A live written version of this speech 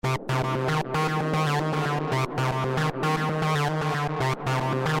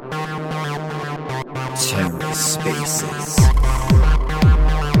TerraSpaces.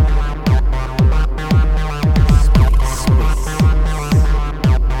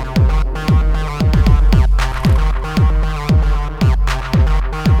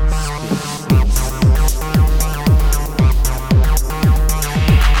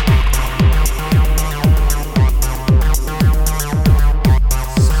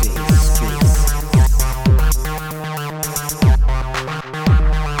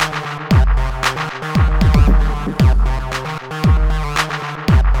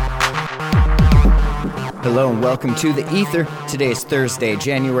 Hello and welcome to The Ether. Today is Thursday,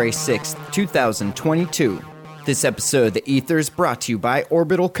 January 6th, 2022. This episode of The Ether is brought to you by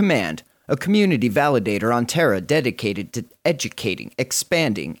Orbital Command, a community validator on Terra dedicated to educating,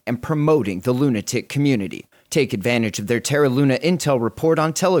 expanding, and promoting the lunatic community. Take advantage of their Terra Luna Intel report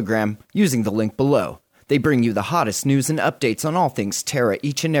on Telegram using the link below. They bring you the hottest news and updates on all things Terra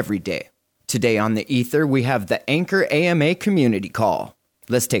each and every day. Today on The Ether, we have the Anchor AMA community call.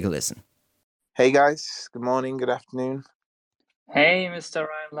 Let's take a listen. Hey guys, good morning, good afternoon. Hey, Mr.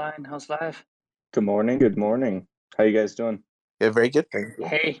 Ryan Line, how's life? Good morning, good morning. How you guys doing? Yeah, very good, thank you.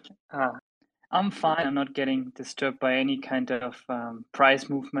 Hey, I'm fine. I'm not getting disturbed by any kind of price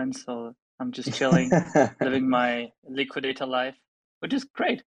movements, so I'm just chilling, living my liquidator life, which is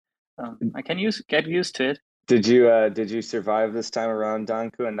great. I can get used to it. Did you survive this time around,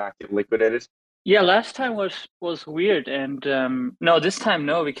 Danku, and not get liquidated? Yeah, last time was weird, and no, this time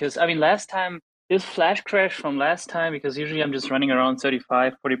no, because I mean last time this flash crash from last time, because usually I'm just running around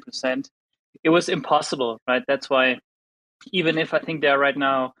 35-40%. It was impossible, right? That's why even if I think there are right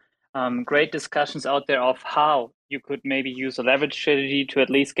now great discussions out there of how you could maybe use a leverage strategy to at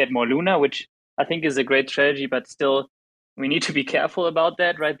least get more Luna, which I think is a great strategy, but still we need to be careful about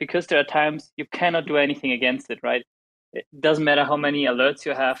that, right? Because there are times you cannot do anything against it, right? It doesn't matter how many alerts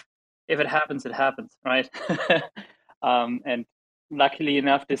you have. If it happens, right? And luckily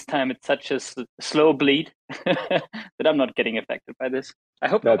enough, this time it's such a slow bleed that I'm not getting affected by this. I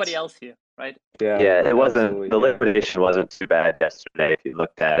hope nobody else here, right? Yeah, it wasn't, the liquidation wasn't too bad yesterday. If you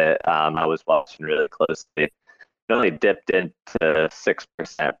looked at it, I was watching really closely. It only dipped into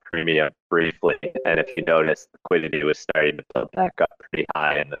 6% premium briefly. And if you notice, liquidity was starting to build back up pretty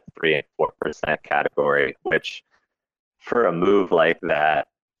high in the 3 and 4% category, which for a move like that,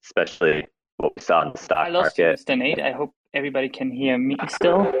 especially what we saw in the stock market. Mr. Nate. I hope everybody can hear me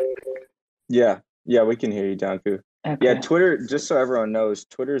still. Yeah, we can hear you, Danku. Okay. Yeah, Twitter, just so everyone knows,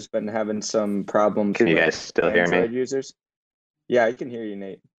 Twitter's been having some problems Can with you guys still hear me? users. Yeah, I can hear you,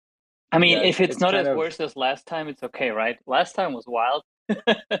 Nate. I mean, Yeah, if it's not as kind of worse as last time, it's okay, right? Last time was wild.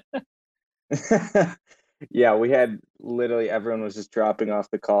 Yeah, we had literally everyone was just dropping off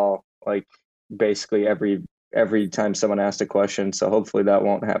the call, like basically every time someone asked a question. So hopefully that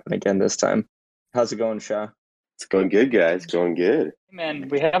won't happen again this time. How's it going, Shah? It's going good, guys. Going good. Man,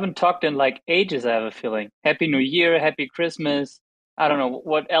 we haven't talked in like ages, I have a feeling. Happy New Year, Happy Christmas. I don't know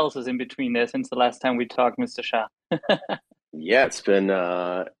what else is in between there since the last time we talked, Mr. Shah. Yeah, it's been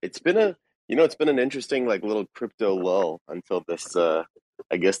an interesting like little crypto lull until this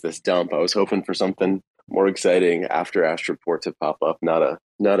I guess this dump. I was hoping for something more exciting after Astroport to pop up. Not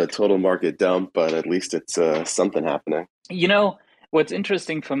a total market dump, but at least it's something happening. You know, what's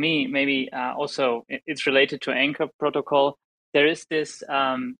interesting for me, maybe also it's related to Anchor protocol. There is this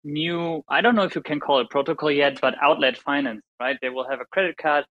new, I don't know if you can call it protocol yet, but outlet finance, right? They will have a credit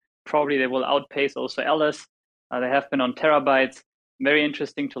card. Probably they will outpace also Alice. They have been on terabytes. Very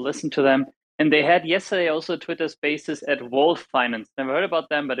interesting to listen to them. And they had yesterday also Twitter Spaces at Wolf Finance. Never heard about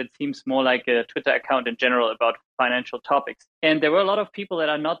them, but it seems more like a Twitter account in general about financial topics. And there were a lot of people that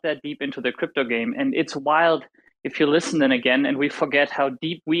are not that deep into the crypto game. And it's wild if you listen then again and we forget how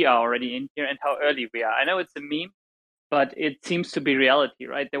deep we are already in here and how early we are. I know it's a meme, but it seems to be reality,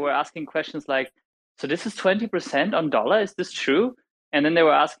 right? They were asking questions like, so this is 20% on dollar, is this true? And then they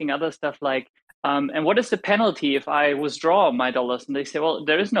were asking other stuff like, and what is the penalty if I withdraw my dollars? And they say, well,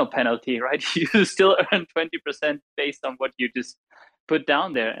 there is no penalty, right? You still earn 20% based on what you just put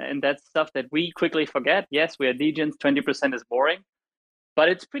down there. And that's stuff that we quickly forget. Yes, we are degens, 20% is boring, but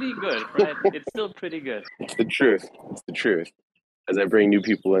it's pretty good, right? It's still pretty good. It's the truth. It's the truth. As I bring new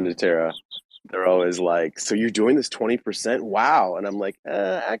people into Terra, they're always like, so you're doing this 20%? Wow. And I'm like,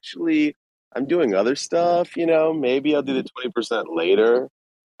 actually, I'm doing other stuff, maybe I'll do the 20% later.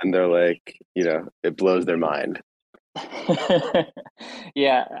 And they're like, it blows their mind.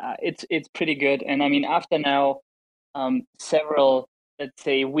 Yeah, it's pretty good. And I mean, after now several, let's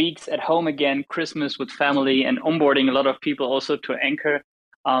say, weeks at home again, Christmas with family and onboarding a lot of people also to Anchor,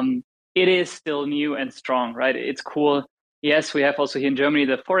 it is still new and strong, right? It's cool. Yes, we have also here in Germany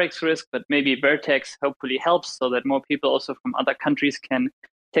the Forex risk, but maybe Vertex hopefully helps so that more people also from other countries can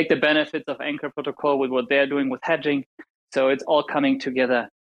take the benefits of Anchor Protocol with what they're doing with hedging. So it's all coming together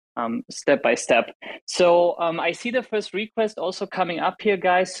step by step. So I see the first request also coming up here,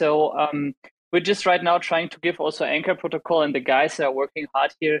 guys. So we're just right now trying to give also Anchor Protocol and the guys that are working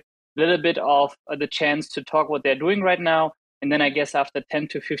hard here a little bit of the chance to talk what they're doing right now. And then I guess after 10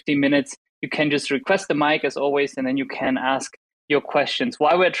 to 15 minutes, you can just request the mic as always, and then you can ask your questions.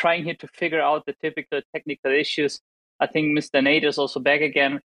 While we're trying here to figure out the typical technical issues, I think Mr. Nate is also back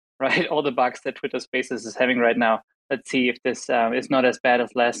again, right? All the bugs that Twitter Spaces is having right now. Let's see if this is not as bad as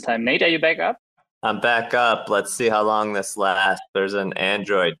last time. Nate, are you back up? I'm back up. Let's see how long this lasts. There's an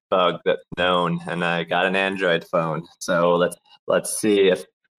Android bug that's known, and I got an Android phone. So let's see if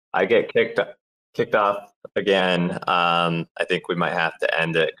I get kicked off again. I think we might have to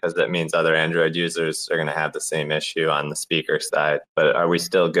end it because that means other Android users are going to have the same issue on the speaker side. But are we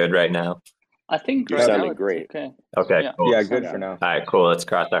still good right now? I think You're right sounding now great. Okay. Okay, Yeah. cool. Yeah, good for now. All right, cool. Let's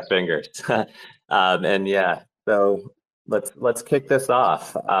cross our fingers. And yeah, so let's kick this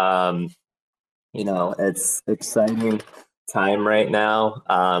off. It's exciting time right now.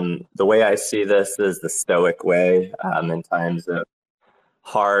 The way I see this is the stoic way in times of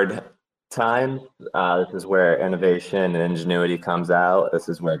hard times. This is where innovation and ingenuity comes out. This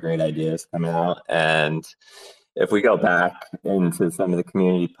is where great ideas come out. And if we go back into some of the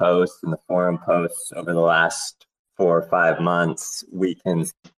community posts and the forum posts over the last 4 or 5 months, we can,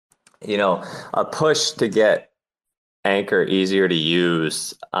 a push to get Anchor easier to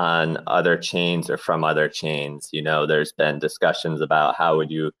use on other chains or from other chains. There's been discussions about how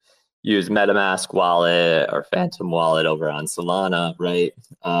would you use MetaMask wallet or Phantom wallet over on Solana, right?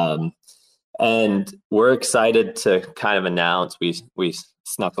 And we're excited to kind of announce, we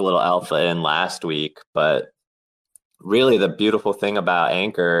snuck a little alpha in last week, but really the beautiful thing about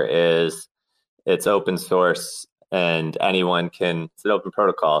Anchor is it's open source and it's an open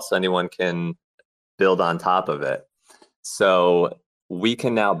protocol, so anyone can build on top of it. So we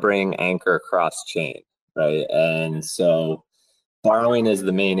can now bring Anchor cross chain, right? And so borrowing is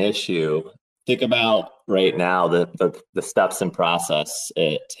the main issue. Think about right now the steps and process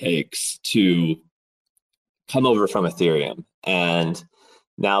it takes to come over from Ethereum. And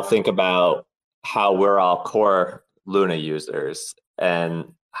now think about how we're all core Luna users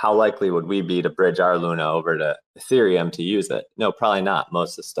and how likely would we be to bridge our Luna over to Ethereum to use it? No, probably not.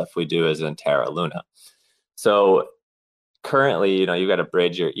 Most of the stuff we do is in Terra Luna. So currently, you got to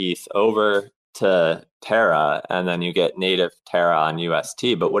bridge your ETH over to Terra, and then you get native Terra on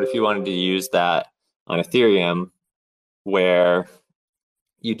UST. But what if you wanted to use that on Ethereum, where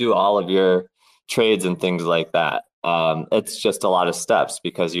you do all of your trades and things like that? It's just a lot of steps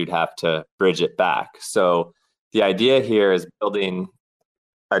because you'd have to bridge it back. So the idea here is building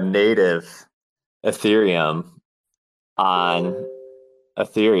a native Ethereum on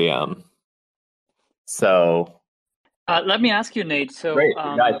Ethereum. So let me ask you, Nate. So great,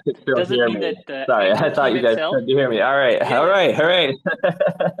 you guys could still does it hear mean me. that Sorry, I thought you guys could hear me. All right, Yeah, all right, all right.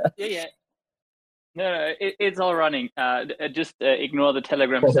 Yeah. No, it's all running. Just ignore the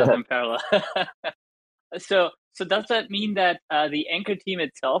Telegram stuff in parallel. So does that mean that the Anchor team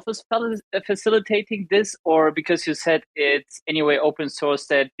itself is facilitating this, or because you said it's anyway open source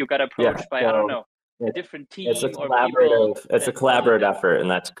that you got approached by, I don't know, a different team? It's a or collaborative. people It's a collaborative effort, and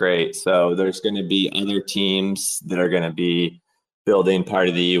that's great. So there's going to be other teams that are going to be building part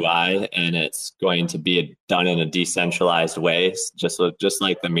of the UI, and it's going to be done in a decentralized way, just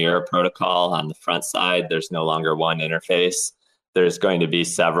like the Mirror protocol on the front side. There's no longer one interface. There's going to be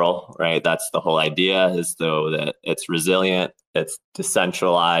several, right? That's the whole idea, is though that it's resilient, it's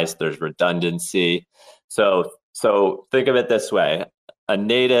decentralized, there's redundancy. So think of it this way. A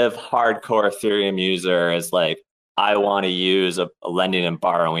native hardcore Ethereum user is like, I want to use a lending and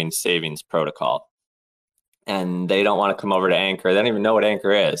borrowing savings protocol. And they don't want to come over to Anchor. They don't even know what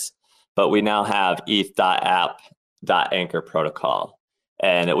Anchor is. But we now have eth.app.anchor protocol.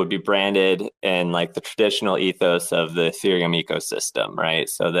 And it would be branded in like the traditional ethos of the Ethereum ecosystem, right?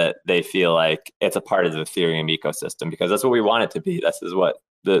 So that they feel like it's a part of the Ethereum ecosystem, because that's what we want it to be. This is what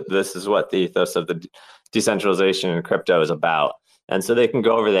the ethos of the decentralization in crypto is about. And so they can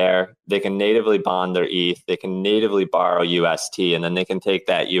go over there, they can natively bond their ETH, they can natively borrow UST, and then they can take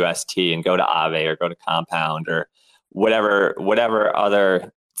that UST and go to Aave or go to Compound or whatever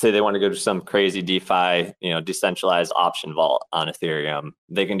other, say they want to go to some crazy DeFi, decentralized option vault on Ethereum.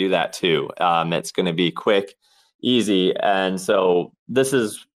 They can do that too. It's going to be quick, easy. And so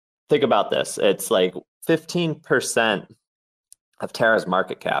think about this. It's like 15% of Terra's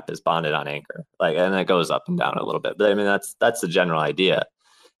market cap is bonded on Anchor, like, and it goes up and down a little bit, but I mean that's the general idea.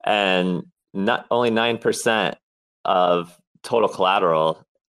 And not only 9% of total collateral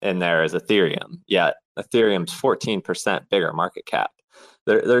in there is Ethereum, yet Ethereum's 14% bigger market cap.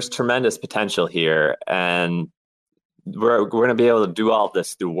 There's tremendous potential here, and we're going to be able to do all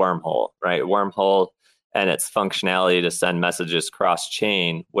this through Wormhole, right? Wormhole and its functionality to send messages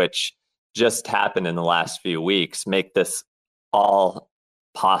cross-chain, which just happened in the last few weeks, make this all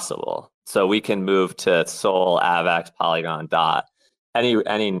possible. So we can move to Sol, AVAX, Polygon, DOT, any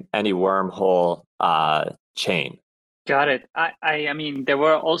Wormhole chain. Got it. I mean, there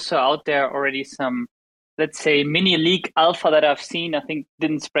were also out there already some, let's say, mini leak alpha that I've seen. I think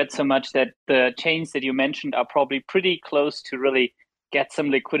didn't spread so much, that the chains that you mentioned are probably pretty close to really get some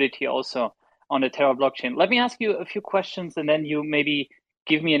liquidity also on the Terra blockchain. Let me ask you a few questions, and then you maybe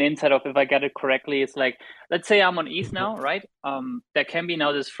give me an insight of if I got it correctly. It's like, let's say I'm on ETH now, right? There can be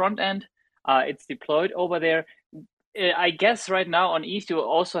now this front end. It's deployed over there. I guess right now on ETH, you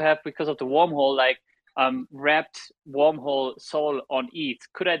also have, because of the Wormhole, like wrapped Wormhole Sol on ETH.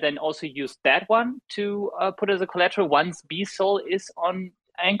 Could I then also use that one to put as a collateral once BSOL is on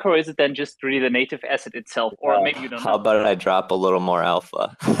Anchor, or is it then just really the native asset itself? Or maybe you don't know. How about I drop a little more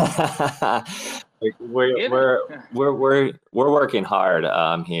alpha? We're working hard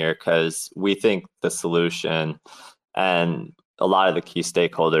here because we think the solution, and a lot of the key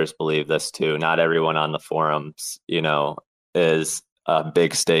stakeholders believe this too. Not everyone on the forums, is a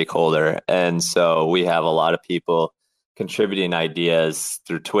big stakeholder, and so we have a lot of people contributing ideas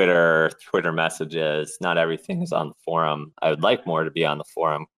through Twitter messages. Not everything is on the forum. I would like more to be on the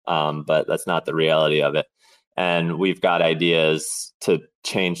forum, but that's not the reality of it. And we've got ideas to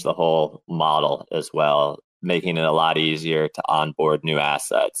change the whole model as well, making it a lot easier to onboard new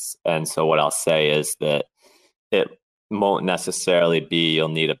assets. And so what I'll say is that it won't necessarily be you'll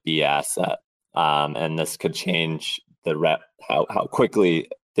need a B asset. And this could change how quickly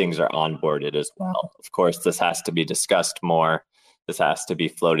things are onboarded as well. Of course, this has to be discussed more. This has to be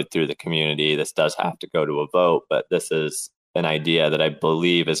floated through the community. This does have to go to a vote, but this is an idea that I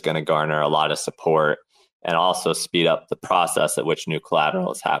believe is going to garner a lot of support and also speed up the process at which new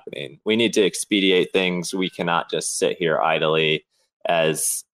collateral is happening. We need to expedite things. We cannot just sit here idly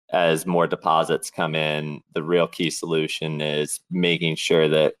as more deposits come in. The real key solution is making sure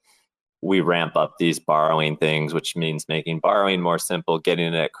that we ramp up these borrowing things, which means making borrowing more simple,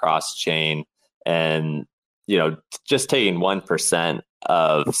 getting it cross chain, and just taking 1%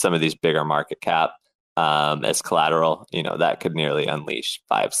 of some of these bigger market cap as collateral. That could nearly unleash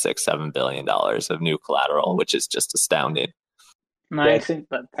 $5, $6, $7 billion of new collateral, which is just astounding. Nice. Yeah,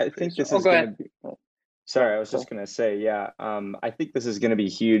 I think this is going to be. Sorry, I was just going to say, I think this is going to be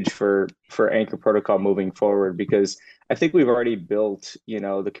huge for Anchor Protocol moving forward, because I think we've already built,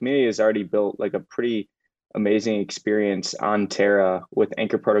 the community has already built like a pretty amazing experience on Terra with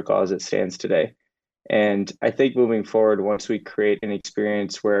Anchor Protocol as it stands today. And I think moving forward, once we create an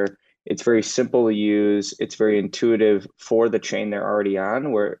experience where it's very simple to use, it's very intuitive for the chain they're already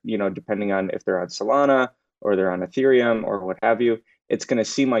on, where, depending on if they're on Solana or they're on Ethereum or what have you, it's going to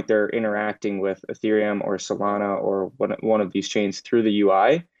seem like they're interacting with Ethereum or Solana or one of these chains through the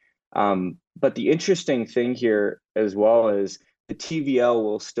UI. But the interesting thing here as well is the TVL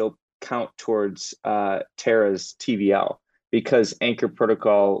will still count towards Terra's TVL, because Anchor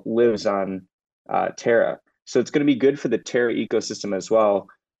Protocol lives on Terra. So it's going to be good for the Terra ecosystem as well,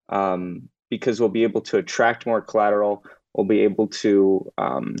 because we'll be able to attract more collateral. We'll be able to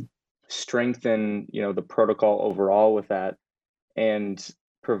strengthen, the protocol overall with that, and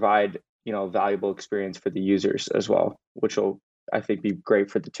provide, valuable experience for the users as well, which will, I think, be great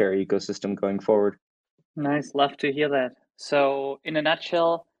for the Terra ecosystem going forward. Nice. Love to hear that. So in a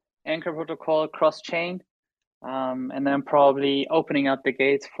nutshell, Anchor Protocol cross-chain, and then probably opening up the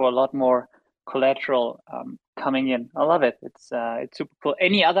gates for a lot more collateral coming in. I love it. It's super cool.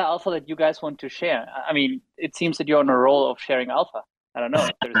 Any other alpha that you guys want to share? I mean, it seems that you're on a roll of sharing alpha. I don't know.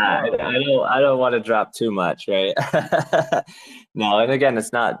 I don't want to drop too much, right? No, and again,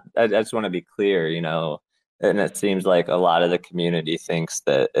 it's not. I just want to be clear, and it seems like a lot of the community thinks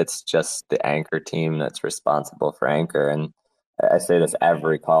that it's just the Anchor team that's responsible for Anchor, and I say this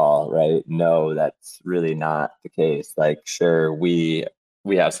every call, right? No, that's really not the case. Like, sure, we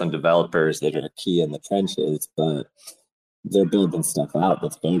have some developers that are key in the trenches, but they're building stuff out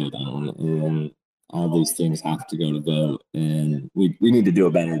that's voted on, and all these things have to go to vote, and we need to do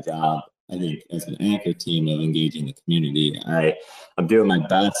a better job, I think, as an Anchor team of engaging the community. I'm doing my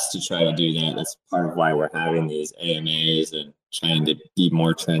best to try to do that. That's part of why we're having these AMAs and trying to be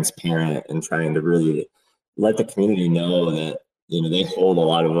more transparent and trying to really let the community know that, they hold a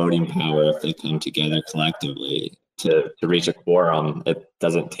lot of voting power if they come together collectively to reach a quorum. It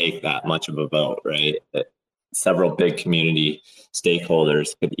doesn't take that much of a vote, right? Several big community stakeholders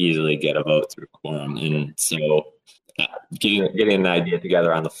could easily get a vote through quorum. And so getting an idea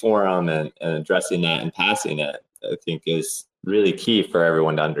together on the forum and addressing that and passing it, I think is really key for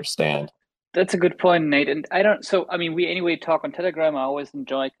everyone to understand. That's a good point, Nate. And we anyway talk on Telegram. I always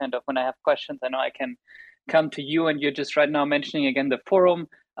enjoy kind of when I have questions, I know I can come to you, and you're just right now mentioning again the forum.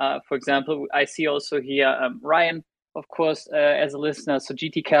 For example, I see also here Ryan, of course, as a listener. So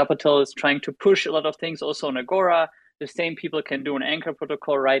GT Capital is trying to push a lot of things also on Agora. The same people can do an Anchor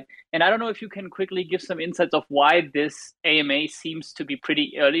protocol, right? And I don't know if you can quickly give some insights of why this AMA seems to be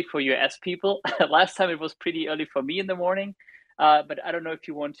pretty early for US people. Last time it was pretty early for me in the morning. But I don't know if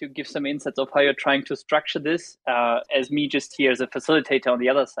you want to give some insights of how you're trying to structure this as me just here as a facilitator on the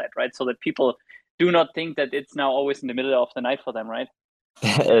other side, right? So that people do not think that it's now always in the middle of the night for them, right?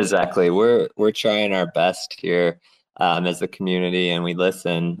 Exactly. We're trying our best here as a community, and we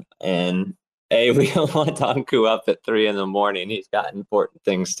listen. And we don't want Anku up at 3 a.m. He's got important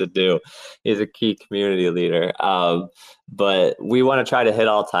things to do. He's a key community leader. But we want to try to hit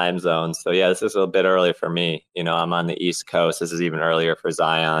all time zones. So yeah, this is a bit early for me. I'm on the East Coast. This is even earlier for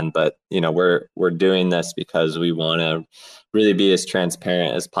Zion. But we're doing this because we want to really be as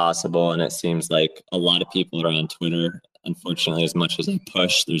transparent as possible. And it seems like a lot of people are on Twitter. Unfortunately, as much as I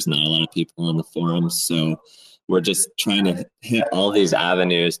push, there's not a lot of people on the forums. So we're just trying to hit all these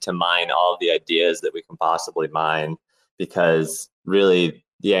avenues to mine all the ideas that we can possibly mine, because really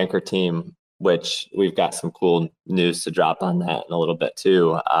the Anchor team, which we've got some cool news to drop on that in a little bit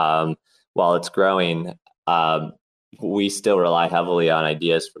too, while it's growing, we still rely heavily on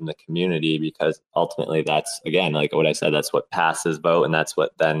ideas from the community, because ultimately that's, again, like what I said, that's what passes vote, and that's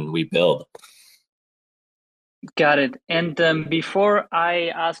what then we build. Got it. And before I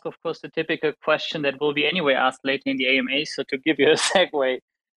ask, of course, the typical question that will be anyway asked later in the AMA, so to give you a segue,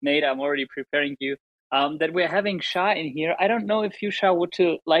 Nate, I'm already preparing you, that we're having Shah in here. I don't know if you, Shah, would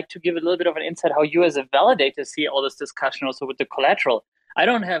like to give a little bit of an insight how you as a validator see all this discussion also with the collateral. I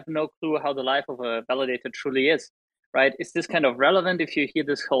don't have no clue how the life of a validator truly is, right? Is this kind of relevant if you hear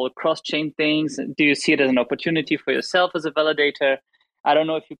this whole cross-chain things? Do you see it as an opportunity for yourself as a validator? I don't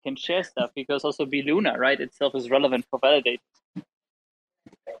know if you can share stuff, because also bLuna, right, itself is relevant for validators.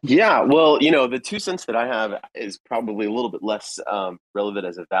 Yeah, well, the 2 cents that I have is probably a little bit less relevant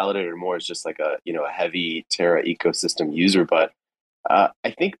as a validator, more as just like a heavy Terra ecosystem user. But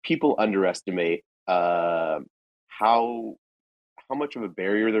I think people underestimate how much of a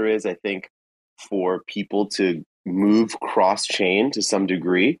barrier there is, I think, for people to move cross-chain to some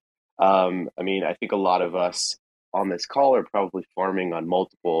degree. I think a lot of us on this call are probably farming on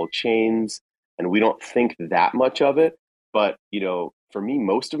multiple chains, and we don't think that much of it. But, for me,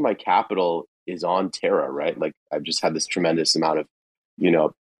 most of my capital is on Terra, right? Like, I've just had this tremendous amount of,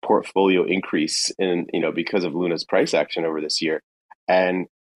 portfolio increase in, because of Luna's price action over this year. And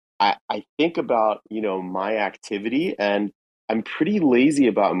I think about, my activity, and I'm pretty lazy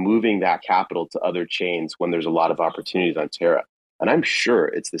about moving that capital to other chains when there's a lot of opportunities on Terra. And I'm sure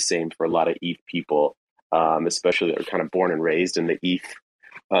it's the same for a lot of ETH people, especially that are kind of born and raised in the ETH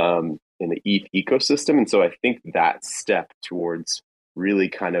ecosystem. And so I think that step towards really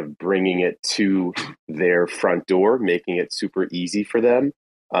kind of bringing it to their front door, making it super easy for them,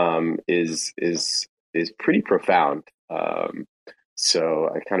 is pretty profound. So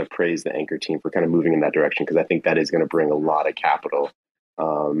I kind of praise the Anchor team for kind of moving in that direction, because I think that is going to bring a lot of capital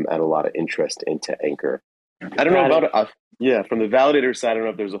and a lot of interest into Anchor. I don't know about from the validator side, I don't know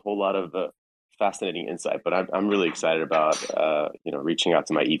if there's a whole lot of fascinating insight, but I'm really excited about reaching out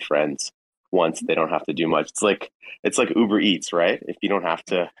to my ETH friends once they don't have to do much. It's like Uber Eats, right? If you don't have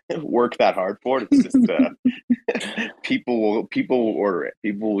to work that hard for it, it's just people will order it.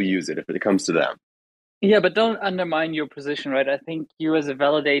 People will use it if it comes to them. Yeah, but don't undermine your position, right? I think you as a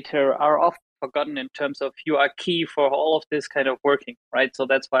validator are often forgotten in terms of you are key for all of this kind of working, right? So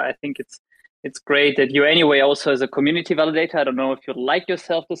that's why I think it's great that you anyway also as a community validator, I don't know if you like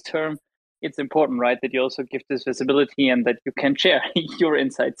yourself this term, it's important, right, that you also give this visibility and that you can share your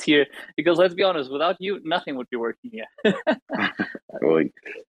insights here, because let's be honest, without you, nothing would be working here. Well,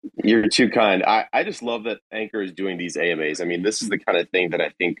 you're too kind. I just love that Anchor is doing these AMAs. I mean, this is the kind of thing that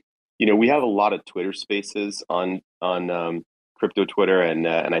I think, we have a lot of Twitter spaces on crypto Twitter, and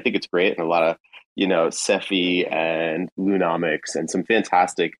I think it's great, and a lot of, Cephii and Lunomics and some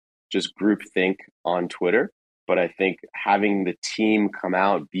fantastic just group think on Twitter. But I think having the team come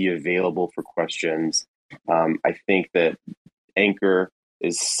out, be available for questions, I think that Anchor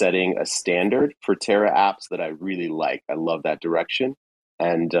is setting a standard for Terra apps that I really like. I love that direction.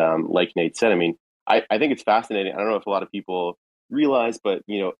 And like Nate said, I mean, I think it's fascinating. I don't know if a lot of people realize, but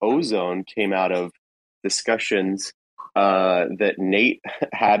Ozone came out of discussions that Nate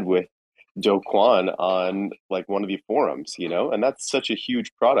had with Do Kwon on like one of the forums, and that's such a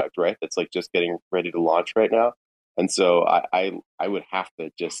huge product, right? That's like just getting ready to launch right now. And so I would have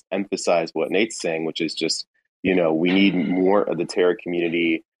to just emphasize what Nate's saying, which is just, we need more of the Terra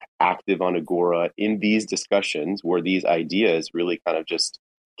community active on Agora in these discussions where these ideas really kind of just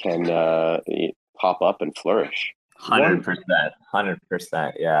can pop up and flourish.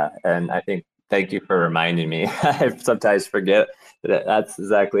 100%. Yeah. And I think, thank you for reminding me. I sometimes forget that that's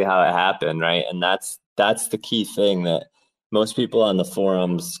exactly how it happened, right? And that's the key thing that most people on the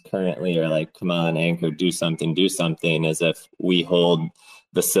forums currently are like, come on, Anchor, do something, as if we hold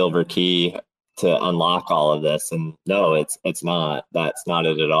the silver key to unlock all of this. And no, it's not. That's not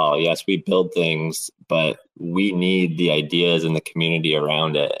it at all. Yes, we build things, but we need the ideas and the community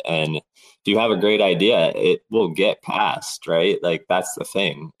around it. And if you have a great idea, it will get passed, right? Like that's the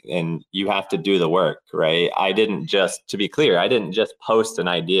thing. And you have to do the work, right? To be clear, I didn't just post an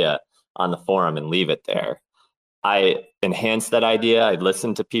idea on the forum and leave it there. I enhanced that idea. I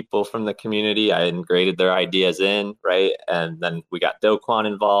listened to people from the community. I integrated their ideas in, right? And then we got Do Kwon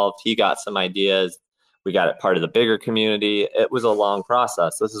involved. He got some ideas. We got it part of the bigger community. It was a long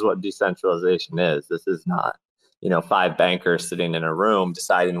process. This is what decentralization is. This is not, 5 bankers sitting in a room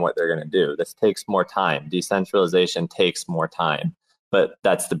deciding what they're going to do. This takes more time. Decentralization takes more time. But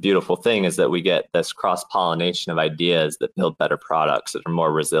that's the beautiful thing, is that we get this cross-pollination of ideas that build better products that are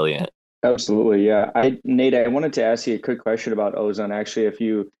more resilient. Absolutely. Yeah. Nate, I wanted to ask you a quick question about Ozone, actually, if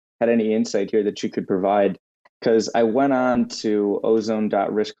you had any insight here that you could provide, because I went on to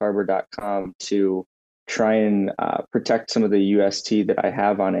ozone.riskharbor.com to try and protect some of the UST that I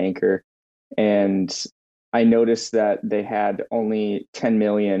have on Anchor. And I noticed that they had only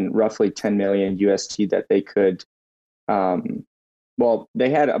roughly 10 million UST that they could, they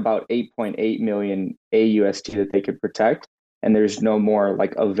had about 8.8 million AUST that they could protect. And there's no more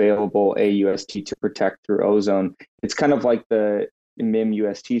like available AUST to protect through Ozone. It's kind of like the MIM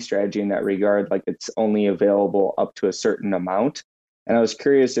UST strategy in that regard, like it's only available up to a certain amount. And I was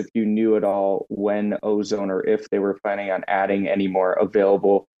curious if you knew at all when Ozone, or if they were planning on adding any more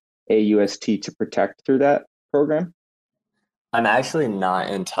available AUST to protect through that program. I'm actually not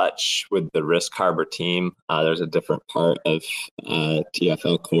in touch with the Risk Harbor team. There's a different part of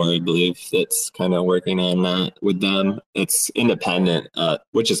TFL Core, I believe, that's kind of working on that with them. It's independent,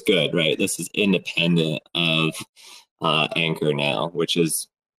 which is good, right? This is independent of Anchor now, which is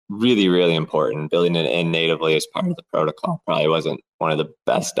really, really important. Building it in natively as part of the protocol probably wasn't one of the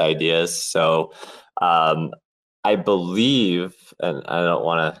best ideas. So I believe, and I don't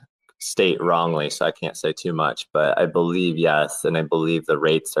want to state wrongly, so I can't say too much, but I believe yes, and I believe the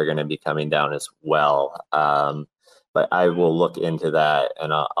rates are going to be coming down as well. But I will look into that,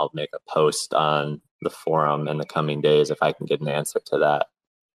 and I'll make a post on the forum in the coming days if I can get an answer to that.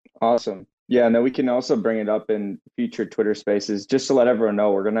 Awesome. Yeah, no, we can also bring it up in future Twitter Spaces, just to let everyone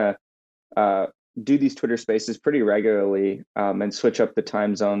know we're going to do these Twitter Spaces pretty regularly and switch up the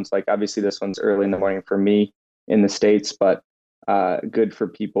time zones. Like obviously this one's early in the morning for me in the States, but good for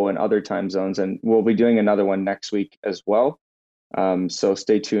people in other time zones. And we'll be doing another one next week as well. So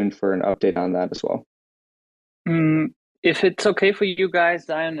stay tuned for an update on that as well. If it's okay for you guys,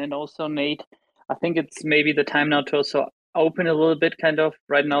 Zion, and also Nate, I think it's maybe the time now to also open a little bit kind of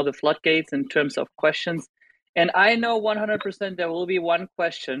right now the floodgates in terms of questions. And I know 100% there will be one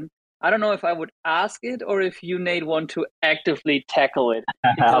question. I don't know if I would ask it or if you, Nate, want to actively tackle it.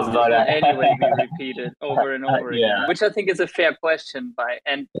 Because it will anyway be repeated over and over again, which I think is a fair question.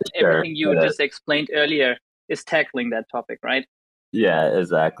 Everything you just explained earlier is tackling that topic, right? Yeah,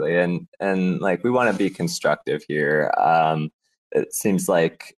 exactly. And like, we want to be constructive here. It seems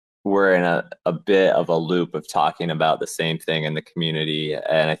like we're in a bit of a loop of talking about the same thing in the community.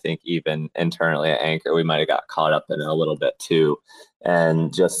 And I think even internally at Anchor, we might have got caught up in it a little bit too.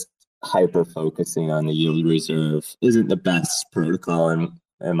 And just hyper focusing on the yield reserve isn't the best protocol in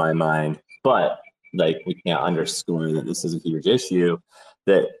my mind. But like, we can't underscore that this is a huge issue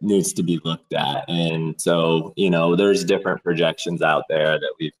that needs to be looked at. And so, there's different projections out there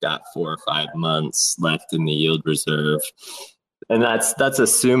that we've got 4 or 5 months left in the yield reserve. And that's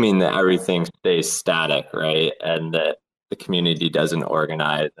assuming that everything stays static, right? And that the community doesn't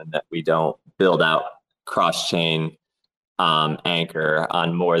organize and that we don't build out cross-chain Anchor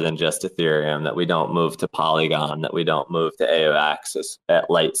on more than just Ethereum, that we don't move to Polygon, that we don't move to AOAxis at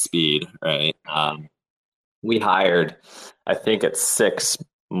light speed, right? We hired, I think it's 6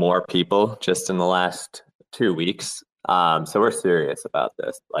 more people just in the last 2 weeks. So we're serious about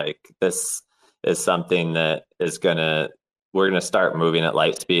this. Like, this is something that we're gonna start moving at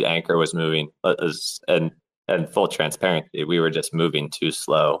light speed. Anchor was moving, and full transparency, we were just moving too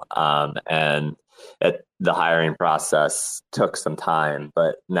slow. And the hiring process took some time,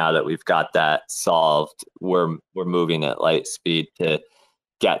 but now that we've got that solved, we're moving at light speed to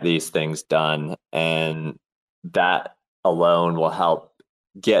get these things done, and that alone will help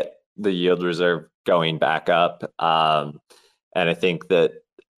get the yield reserve going back up. And I think that,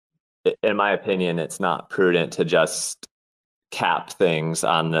 in my opinion, it's not prudent to just cap things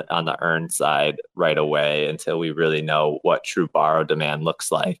on the earn side right away until we really know what true borrow demand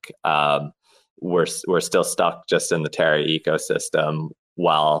looks like. We're still stuck just in the Terra ecosystem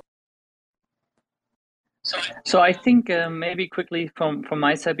while. So I think maybe quickly from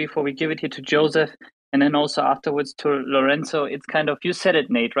my side before we give it here to Joseph, and then also afterwards to Lorenzo, it's kind of, you said it,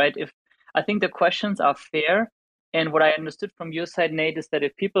 Nate, right? If I think the questions are fair, and what I understood from your side, Nate, is that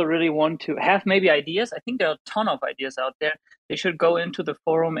if people really want to have maybe ideas, I think there are a ton of ideas out there. They should go into the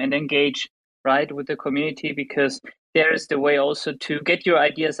forum and engage, right, with the community, because there is the way also to get your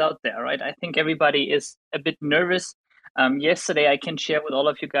ideas out there, right? I think everybody is a bit nervous. Yesterday, I can share with all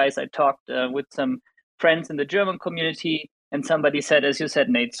of you guys, I talked with some friends in the German community, and somebody said, as you said,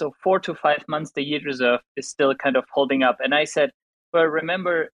 Nate, so 4 to 5 months, the yield reserve is still kind of holding up. And I said, well,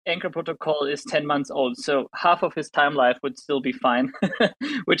 remember, Anchor Protocol is 10 months old, so half of his time life would still be fine,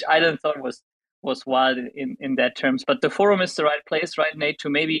 which I don't thought was wild in that terms. But the forum is the right place, right, Nate, to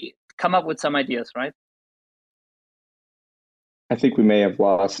maybe come up with some ideas, right? I think we may have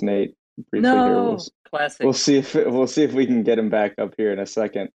lost Nate briefly here. Classic. We'll see if we can get him back up here in a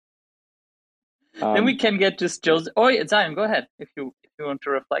second. Then we can get just Joseph. Oh, Zion, go ahead if you want to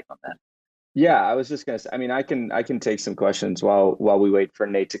reflect on that. Yeah, I was just gonna say, I mean, I can take some questions while we wait for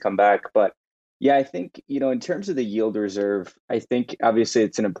Nate to come back. But yeah, I think, in terms of the yield reserve, I think obviously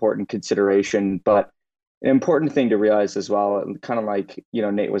it's an important consideration, but an important thing to realize as well, kind of like,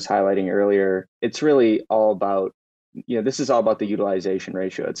 Nate was highlighting earlier, it's really all about, this is all about the utilization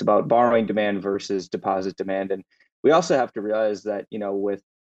ratio. It's about borrowing demand versus deposit demand. And we also have to realize that, with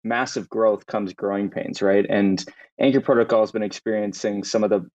massive growth comes growing pains, right? And Anchor Protocol has been experiencing some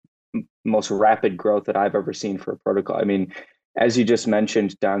of the most rapid growth that I've ever seen for a protocol. I mean, as you just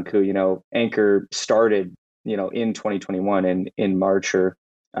mentioned, Danku, Anchor started, in 2021 and in March or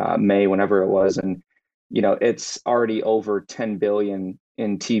May, whenever it was. And, it's already over 10 billion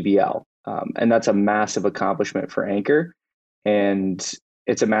in TVL. And that's a massive accomplishment for Anchor. And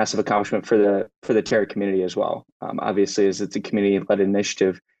it's a massive accomplishment for the Terra community as well. Obviously, as it's a community-led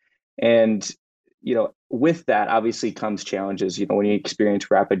initiative. And, with that obviously comes challenges, when you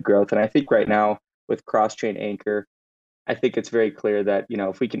experience rapid growth. And I think right now with cross-chain Anchor, I think it's very clear that,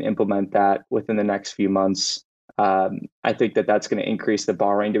 if we can implement that within the next few months, I think that that's going to increase the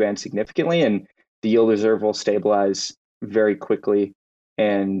borrowing demand significantly, and the yield reserve will stabilize very quickly,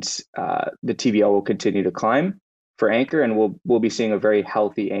 and the TVL will continue to climb for Anchor, and we'll be seeing a very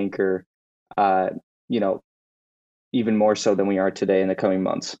healthy Anchor, even more so than we are today in the coming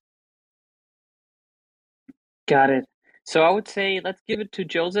months. Got it. So I would say let's give it to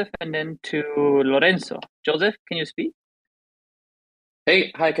Joseph and then to Lorenzo. Joseph, can you speak?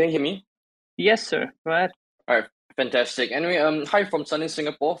 Hey, hi, can you hear me? Yes, sir. Go ahead. All right, fantastic. Anyway, hi from sunny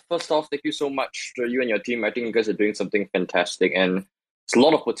Singapore. First off, thank you so much to you and your team. I think you guys are doing something fantastic, and there's a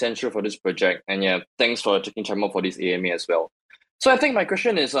lot of potential for this project. And yeah, thanks for taking time out for this AMA as well. So I think my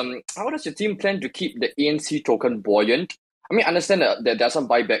question is, how does your team plan to keep the ANC token buoyant? I mean, I understand that there are some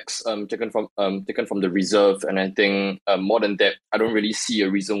buybacks taken from the reserve, and I think more than that, I don't really see a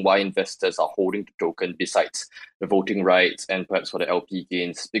reason why investors are holding the token besides the voting rights and perhaps for the LP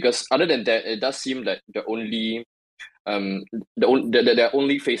gains. Because other than that, it does seem that they're only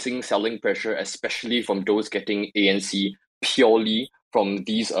facing selling pressure, especially from those getting ANC purely from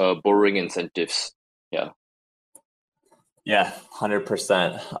these borrowing incentives. Yeah. Yeah,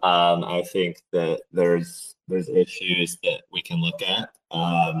 100%. I think that there's issues that we can look at.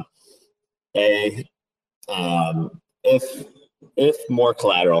 If more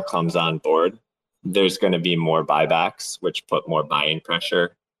collateral comes on board, there's going to be more buybacks, which put more buying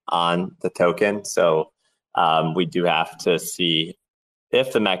pressure on the token. So we do have to see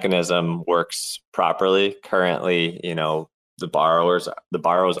if the mechanism works properly. Currently, the borrowers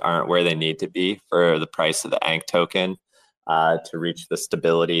aren't where they need to be for the price of the ANC token to reach the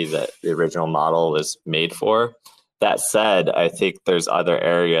stability that the original model was made for. That said, I think there's other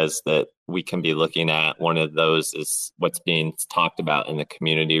areas that we can be looking at. One of those is what's being talked about in the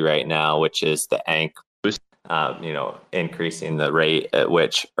community right now, which is the ANC boost. increasing the rate at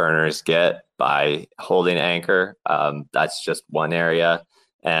which earners get by holding Anchor. That's just one area.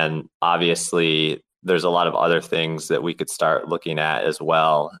 And obviously, there's a lot of other things that we could start looking at as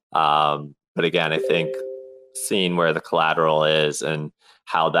well. But again, I think seeing where the collateral is and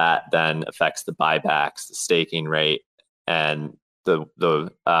how that then affects the buybacks, the staking rate, and the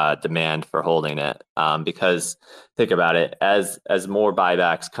demand for holding it. Because think about it, as more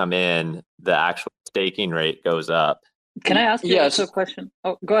buybacks come in, the actual staking rate goes up. Can I ask you a question?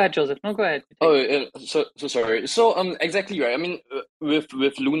 Oh, go ahead, Joseph. No, go ahead. So sorry. So exactly right. I mean, with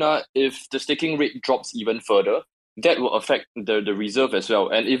Luna, if the staking rate drops even further, that will affect the reserve as well.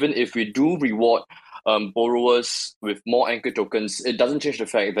 And even if we do reward borrowers with more Anchor tokens, it doesn't change the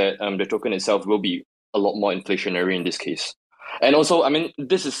fact that the token itself will be a lot more inflationary in this case. And also, I mean,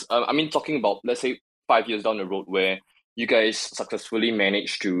 this is talking about, let's say, 5 years down the road where you guys successfully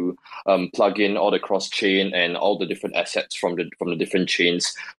managed to plug in all the cross-chain and all the different assets from the different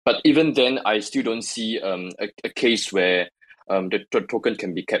chains. But even then, I still don't see a case where the token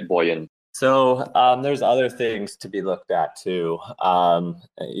can be kept buoyant. So there's other things to be looked at too.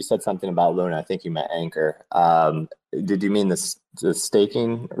 You said something about Luna. I think you meant Anchor. Did you mean the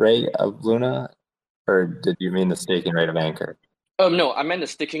staking rate of Luna, or did you mean the staking rate of Anchor? No, I meant the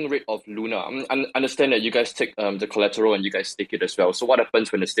staking rate of Luna. I understand that you guys take the collateral and you guys stake it as well. So what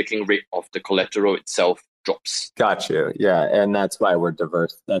happens when the staking rate of the collateral itself drops? Got you. Yeah, and that's why we're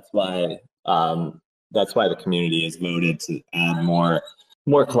diverse. That's why the community has voted to add more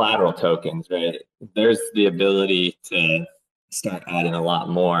collateral tokens. Right? There's the ability to start adding a lot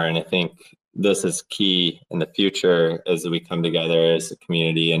more, and I think this is key in the future as we come together as a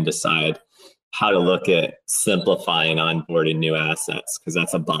community and decide how to look at simplifying onboarding new assets, because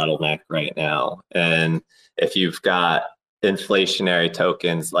that's a bottleneck right now. And if you've got inflationary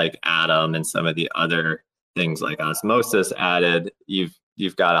tokens like Atom and some of the other things like Osmosis added,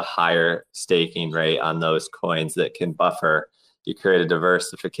 you've got a higher staking rate on those coins that can buffer. You create a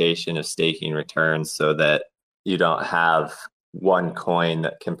diversification of staking returns so that you don't have one coin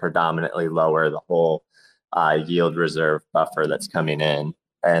that can predominantly lower the whole yield reserve buffer that's coming in.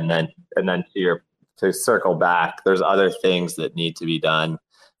 And then to circle back, there's other things that need to be done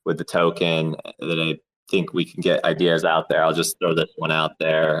with the token that I think we can get ideas out there. I'll just throw this one out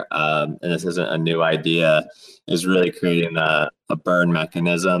there. And this isn't a new idea, is really creating a burn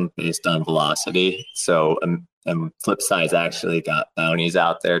mechanism based on velocity. So Flipside's actually got bounties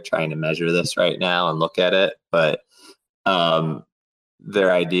out there trying to measure this right now and look at it. But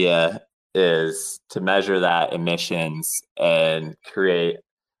their idea is to measure that emissions and create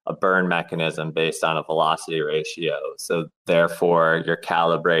a burn mechanism based on a velocity ratio. So therefore, you're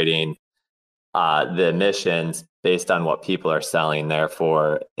calibrating the emissions based on what people are selling.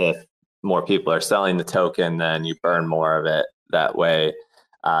 Therefore, if more people are selling the token, then you burn more of it. That way,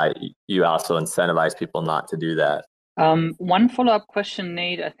 you also incentivize people not to do that. One follow-up question,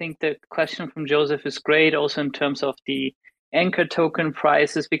 Nate. I think the question from Joseph is great also in terms of the Anchor token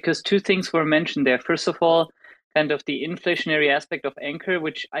prices, because two things were mentioned there. First of all, kind of the inflationary aspect of Anchor,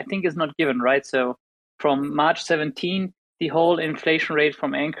 which I think is not given, right? So from March 17, the whole inflation rate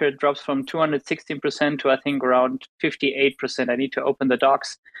from Anchor drops from 216% to I think around 58%. I need to open the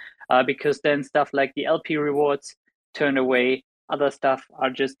docs because then stuff like the LP rewards turn away, other stuff are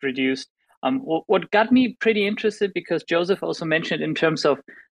just reduced. What got me pretty interested, because Joseph also mentioned in terms of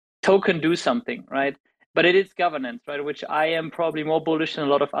token do something, right? But it is governance, right? Which I am probably more bullish than a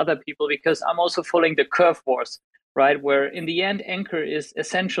lot of other people, because I'm also following the curve wars, right? Where in the end, Anchor is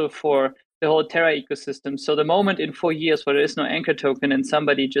essential for the whole Terra ecosystem. So the moment in 4 years where there is no Anchor token and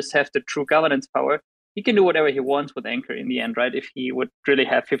somebody just have the true governance power, he can do whatever he wants with Anchor in the end, right? If he would really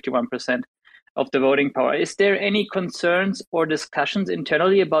have 51% of the voting power. Is there any concerns or discussions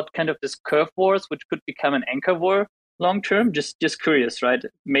internally about kind of this curve wars, which could become an Anchor war long term? Just curious, right?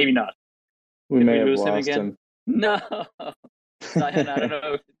 Maybe not. We may have lost him. No, Zion, I don't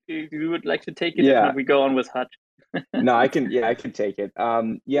know if you would like to take it. Yeah, if we go on with Hutch. No, I can. Yeah, I can take it.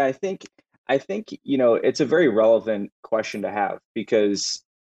 I think it's a very relevant question to have, because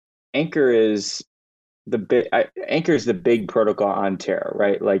Anchor is the big protocol on Terra,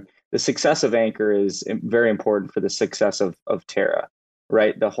 right? Like the success of Anchor is very important for the success of Terra,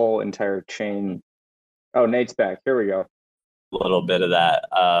 right? The whole entire chain. Oh, Nate's back. Here we go. A little bit of that.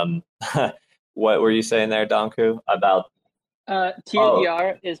 What were you saying there, Danku, about?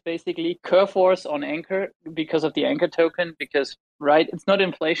 TLDR is basically curve wars on Anchor because of the Anchor token, because, right, it's not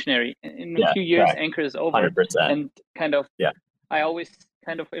inflationary. In a few years, right. Anchor is over. 100%. And kind of, I always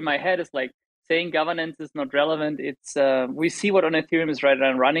kind of, in my head, is like saying governance is not relevant. It's we see what on Ethereum is right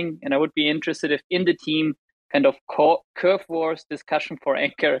now running. And I would be interested if in the team kind of curve wars discussion for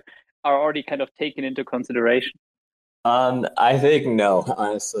Anchor are already kind of taken into consideration? I think no,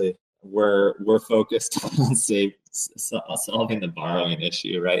 honestly. We're focused on solving the borrowing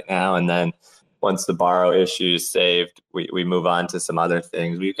issue right now, and then once the borrow issue is saved, we move on to some other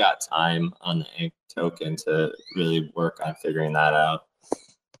things. We've got time on the Anchor token to really work on figuring that out.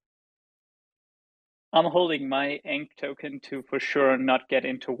 I'm holding my Ank token to for sure not get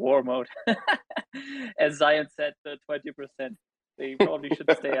into war mode. As Zion said, the 20%, they probably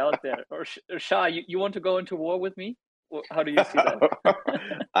should stay out there. Or Shah, you want to go into war with me? How do you see that?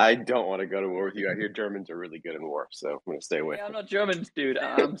 I don't want to go to war with you. I hear Germans are really good in war, so I'm going to stay away. Yeah, I'm not German, dude.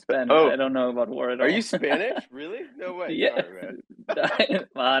 I'm Spanish. I don't know about war at all. Are you Spanish? Really? No way. Yeah. Sorry,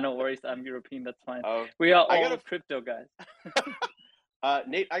 man. No worries. I'm European. That's fine. Oh, we are all crypto guys.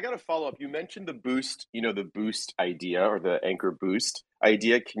 Nate, I got to follow up. You mentioned the boost, the boost idea or the Anchor boost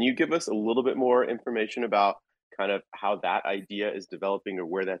idea. Can you give us a little bit more information about kind of how that idea is developing or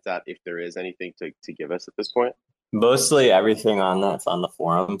where that's at, if there is anything to give us at this point? Mostly everything on that's on the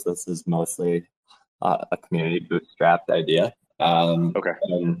forums. This is mostly a community bootstrapped idea. Okay.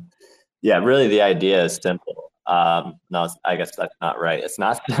 Yeah, really the idea is simple. No, I guess that's not right. It's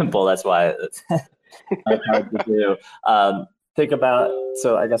not simple. That's why it's hard to do. Think about,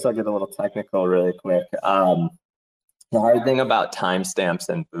 so I guess I'll get a little technical really quick. The hard thing about timestamps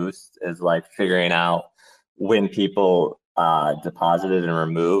and boosts is like figuring out when people deposited and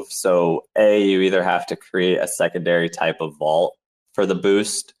removed. So you either have to create a secondary type of vault for the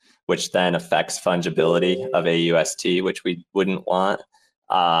boost, which then affects fungibility of AUST, which we wouldn't want.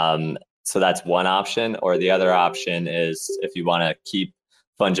 So that's one option. Or the other option is if you want to keep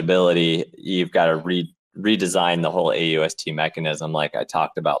fungibility, you've got to redesign the whole AUST mechanism like I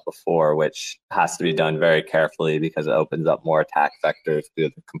talked about before, which has to be done very carefully because it opens up more attack vectors due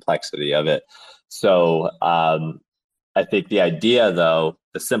to the complexity of it. So I think the idea, though,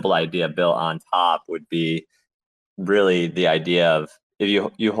 the simple idea built on top would be really the idea of if you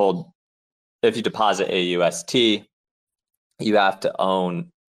deposit AUST, you have to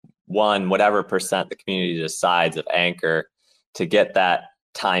own whatever percent the community decides of Anchor to get that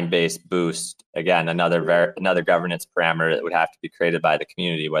time-based boost. Again, another governance parameter that would have to be created by the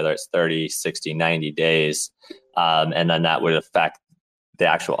community, whether it's 30, 60, 90 days. And then that would affect the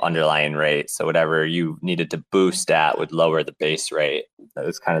actual underlying rate. So whatever you needed to boost at would lower the base rate. That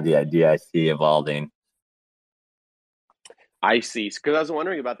was kind of the idea I see evolving. I see. Because I was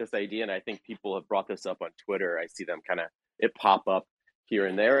wondering about this idea, and I think people have brought this up on Twitter. I see them it pop up here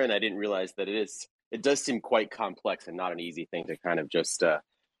and there, and I didn't realize that it does seem quite complex and not an easy thing to kind of just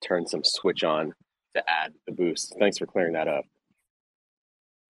turn some switch on to add the boost. Thanks for clearing that up.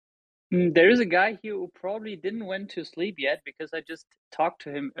 There is a guy here who probably didn't went to sleep yet because I just talked to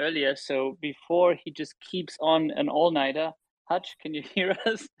him earlier. So before he just keeps on an all-nighter, Hutch, can you hear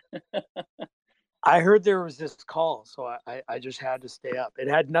us? I heard there was this call, so I just had to stay up. It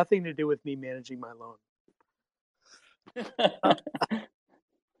had nothing to do with me managing my loan.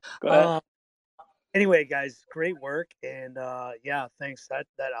 Go ahead. Anyway, guys, great work. And yeah, thanks. That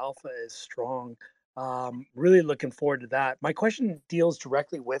alpha is strong. Really looking forward to that. My question deals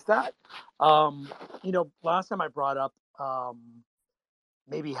directly with that. Last time I brought up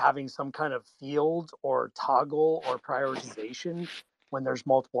maybe having some kind of field or toggle or prioritization when there's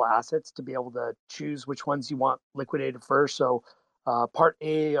multiple assets to be able to choose which ones you want liquidated first. So part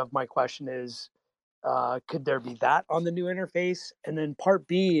A of my question is, could there be that on the new interface? And then part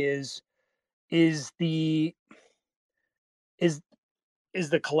B is the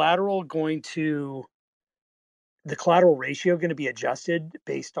collateral the collateral ratio going to be adjusted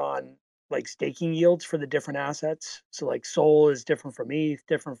based on like staking yields for the different assets? So like Sol is different from ETH,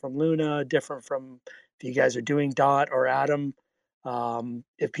 different from Luna, different from if you guys are doing DOT or Atom.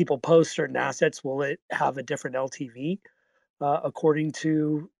 If people post certain assets, will it have a different LTV according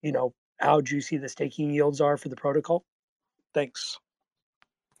to, how juicy the staking yields are for the protocol? Thanks.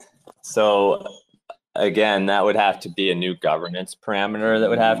 So again, that would have to be a new governance parameter that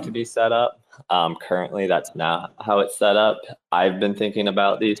would have to be set up. Currently, that's not how it's set up. I've been thinking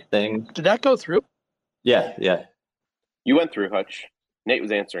about these things. Did that go through? Yeah. You went through, Hutch. Nate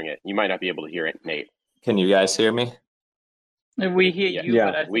was answering it. You might not be able to hear it, Nate. Can you guys hear me? We hear you, yeah,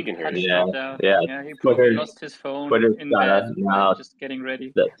 but I think we can hear Hutch you. dropped out. Yeah. He probably lost his phone in bed, just getting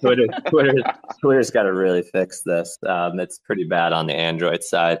ready. Twitter's got to really fix this. It's pretty bad on the Android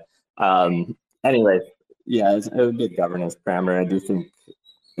side. Anyway, yeah, it would be a governance parameter. I do think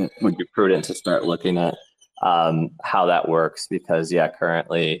it would be prudent to start looking at how that works because,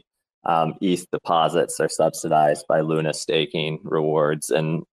 currently ETH deposits are subsidized by Luna staking rewards.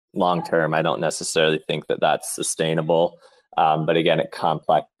 And long term, I don't necessarily think that that's sustainable. But again,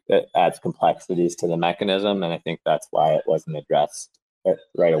 it adds complexities to the mechanism, and I think that's why it wasn't addressed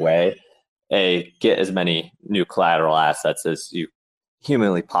right away. Get as many new collateral assets as you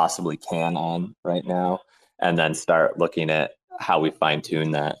humanly possibly can on right now, and then start looking at how we fine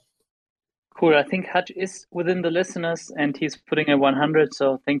tune that. Cool. I think Hutch is within the listeners, and he's putting a 100.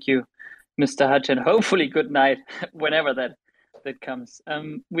 So thank you, Mr. Hutch, and hopefully good night whenever that comes.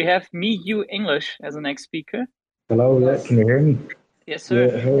 We have Me You English as the next speaker. Hello, yeah, can you hear me? Yes, sir.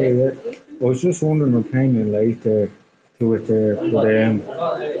 Yeah, hello, yeah. I was just wondering, I came in late to it there,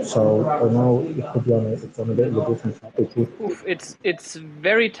 but so I know it could be it's on a bit of a different topic. Oof, it's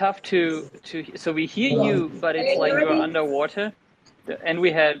very tough to. So we hear you, but it's like you're underwater, and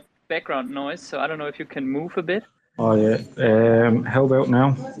we had background noise. So I don't know if you can move a bit. Oh yeah. How about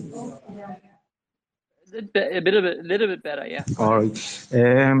now? A little bit better, yeah. All right.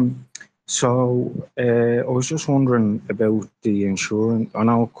 So I was just wondering about the insurance. I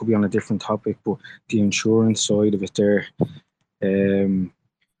know it could be on a different topic, but the insurance side of it there,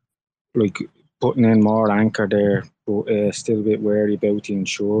 like putting in more anchor there, but still a bit wary about the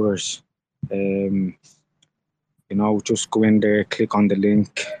insurers. Just go in there, click on the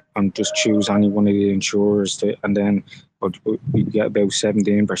link, and just choose any one of the insurers, and then we get about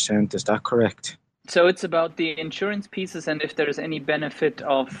 17%. Is that correct? So it's about the insurance pieces and if there's any benefit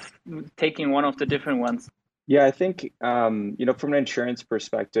of taking one of the different ones. Yeah, I think, from an insurance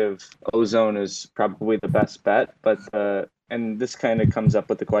perspective, Ozone is probably the best bet. But and this kind of comes up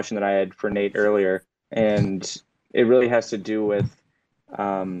with the question that I had for Nate earlier. And it really has to do with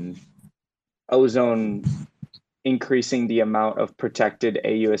Ozone increasing the amount of protected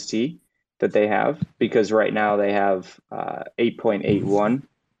AUST that they have, because right now they have 8.81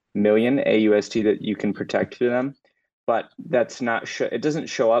 million AUST that you can protect to them, but that's not it doesn't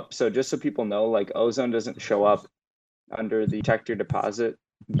show up. So just so people know, like Ozone doesn't show up under the protect your deposit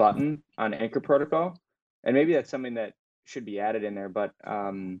button on Anchor Protocol, and maybe that's something that should be added in there. But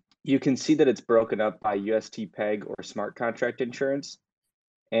you can see that it's broken up by UST peg or smart contract insurance,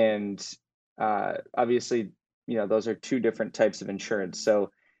 and obviously, those are two different types of insurance.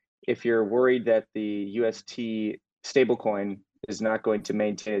 So if you're worried that the UST stablecoin is not going to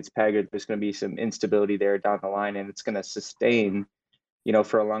maintain its peg, or there's going to be some instability there down the line, and it's going to sustain,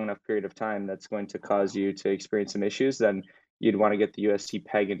 for a long enough period of time, that's going to cause you to experience some issues, then you'd want to get the UST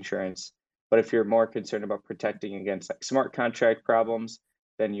peg insurance. But if you're more concerned about protecting against like smart contract problems,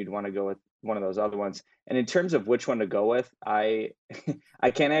 then you'd want to go with one of those other ones. And in terms of which one to go with, I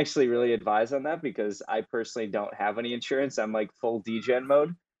can't actually really advise on that, because I personally don't have any insurance. I'm like full degen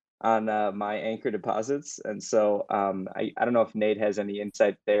mode on my Anchor deposits, and so I don't know if Nate has any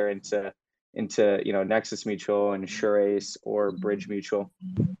insight there into Nexus Mutual and SureAce or Bridge Mutual.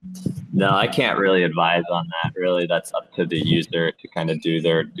 No, I can't really advise on that. Really, that's up to the user to kind of do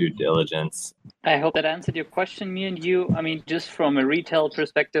their due diligence. I hope that answered your question, Me and You. I mean, just from a retail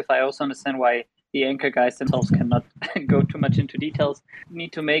perspective, I also understand why the Anchor guys themselves cannot go too much into details.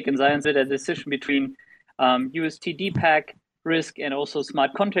 Need to make, and Zion said, a decision between UST DPAC risk and also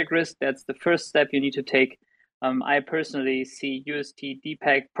smart contract risk. That's the first step you need to take. I personally see UST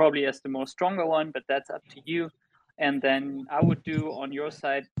DPAC probably as the more stronger one, but that's up to you. And then I would do on your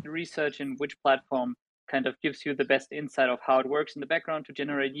side the research in which platform kind of gives you the best insight of how it works in the background to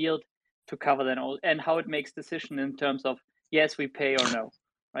generate yield, to cover that all, and how it makes decision in terms of yes, we pay or no.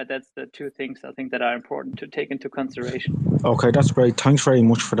 Right, that's the two things I think that are important to take into consideration. Okay, that's great. Thanks very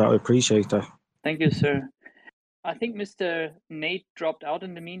much for that. I appreciate that. Thank you, sir. I think Mr. Nate dropped out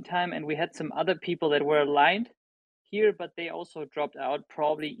in the meantime, and we had some other people that were aligned here, but they also dropped out,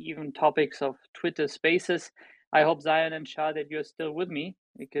 probably even topics of Twitter Spaces. I hope, Zion and Shah, that you're still with me,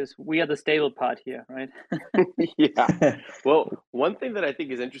 because we are the stable part here, right? Yeah. Well, one thing that I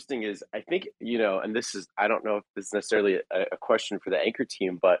think is interesting is I think, and this is, I don't know if this is necessarily a question for the Anchor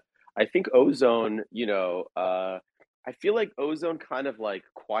team, but I think Ozone, I feel like Ozone kind of like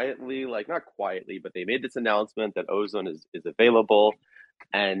quietly, like not quietly, but they made this announcement that Ozone is available.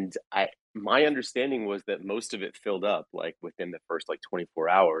 And my understanding was that most of it filled up like within the first like 24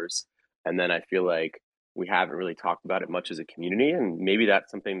 hours. And then I feel like we haven't really talked about it much as a community. And maybe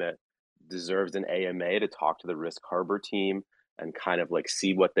that's something that deserves an AMA to talk to the Risk Harbor team and kind of like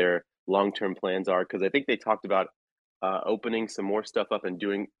see what their long-term plans are. Cause I think they talked about opening some more stuff up and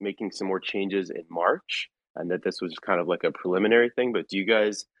making some more changes in March. And that this was kind of like a preliminary thing. But do you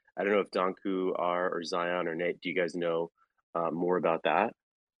guys, I don't know if Danku or Zion or Nate, do you guys know more about that?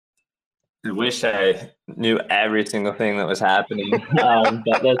 I wish I knew every single thing that was happening.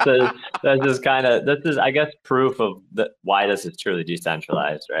 But this is, I guess, proof of why this is truly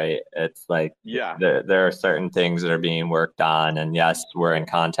decentralized, right? It's like there are certain things that are being worked on, and yes, we're in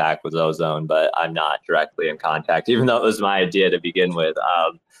contact with Ozone, but I'm not directly in contact, even though it was my idea to begin with.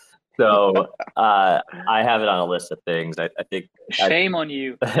 So I have it on a list of things. I think shame on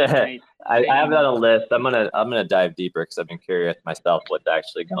you. I have it on a list. I'm gonna dive deeper because I've been curious myself what's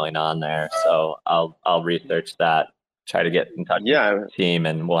actually going on there. So I'll research that, try to get in touch with the team,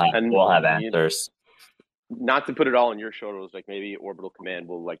 and we'll have answers. Not to put it all on your shoulders, like maybe Orbital Command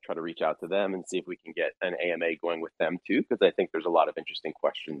will like try to reach out to them and see if we can get an AMA going with them too, because I think there's a lot of interesting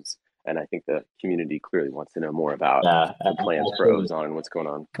questions, and I think the community clearly wants to know more about the plans for Ozone and what's going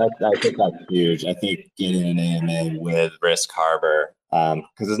on. I think that's huge. I think getting an AMA with Risk Harbor,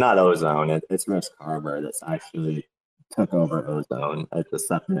 because it's not Ozone, it's Risk Harbor that's actually took over Ozone as a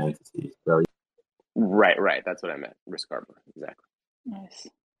separate entity. So right, that's what I meant. Risk Harbor, exactly. Nice.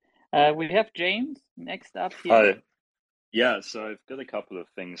 We have James next up here. Hi. Yeah, so I've got a couple of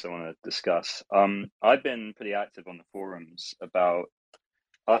things I want to discuss. I've been pretty active on the forums about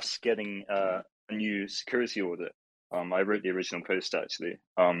us getting a new security audit. I wrote the original post actually.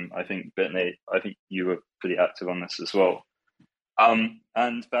 I think BitNate, I think you were pretty active on this as well.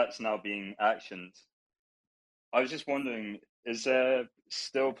 And that's now being actioned. I was just wondering, is there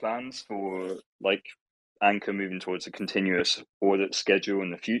still plans for like Anchor moving towards a continuous audit schedule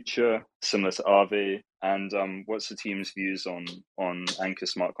in the future, similar to Aave? And what's the team's views on Anchor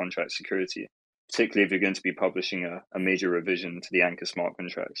smart contract security, particularly if you're going to be publishing a major revision to the Anchor smart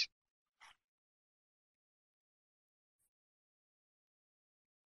contracts?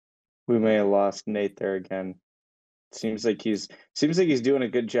 We may have lost Nate there again. Seems like he's doing a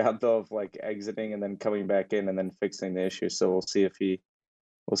good job though of like exiting and then coming back in and then fixing the issue. So we'll see if he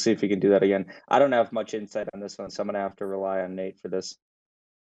can do that again. I don't have much insight on this one, so I'm gonna have to rely on Nate for this.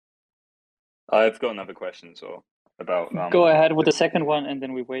 I've got another question as well about. Go ahead with the second one, and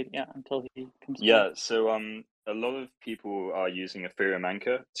then we wait, until he comes. Yeah, so a lot of people are using Ethereum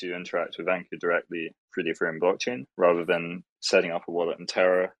Anchor to interact with Anchor directly through the Ethereum blockchain, rather than setting up a wallet in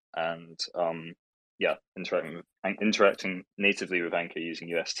Terra and interacting natively with Anchor using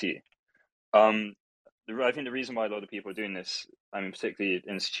UST. I think the reason why a lot of people are doing this, I mean, particularly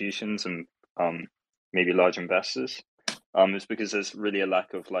institutions and maybe large investors, is because there's really a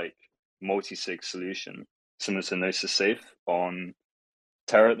lack of like multi-sig solution similar to Gnosis Safe on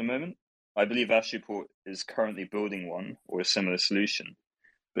Terra at the moment. I believe Astroport is currently building one or a similar solution,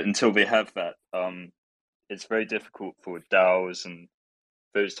 but until they have that, it's very difficult for DAOs and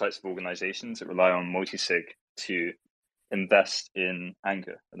those types of organizations that rely on multi-sig to invest in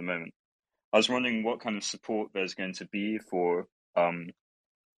Anchor at the moment. I was wondering what kind of support there's going to be for multi-sigs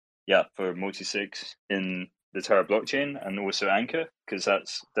in the Terra blockchain and also Anchor, because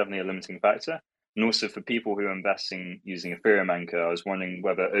that's definitely a limiting factor. And also for people who are investing using Ethereum Anchor, I was wondering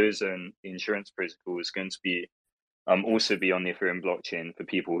whether Ozone, the insurance protocol, is going to be also be on the Ethereum blockchain for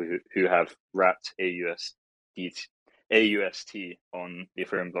people who have wrapped AUST on the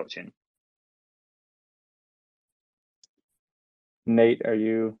Ethereum blockchain. Nate, are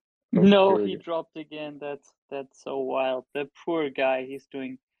you? No, he dropped again. That's so wild. The poor guy. He's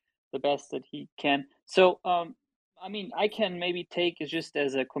doing the best that he can. So, I mean, I can maybe take just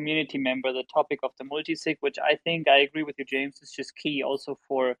as a community member the topic of the multisig, which I think I agree with you, James. Is just key also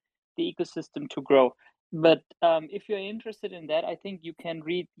for the ecosystem to grow. But if you're interested in that, I think you can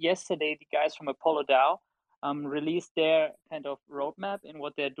read yesterday the guys from Apollo DAO released their kind of roadmap in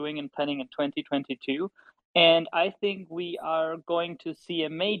what they're doing and planning in 2022. And I think we are going to see a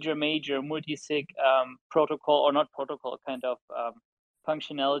major multi-sig protocol, or not protocol, kind of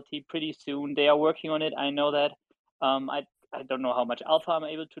functionality pretty soon. They are working on it. I know that. I don't know how much alpha I'm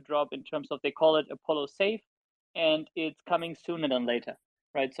able to drop in terms of, they call it Apollo Safe, and it's coming sooner than later,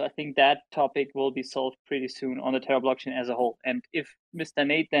 right? So I think that topic will be solved pretty soon on the Terra blockchain as a whole. And if Mr.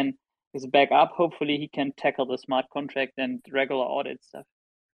 Nate then is back up, hopefully he can tackle the smart contract and regular audit stuff.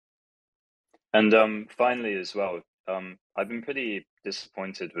 And finally, as well, I've been pretty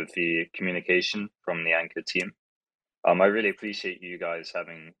disappointed with the communication from the Anchor team. I really appreciate you guys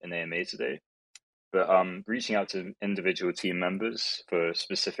having an AMA today, but reaching out to individual team members for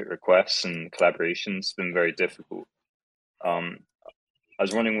specific requests and collaborations has been very difficult. I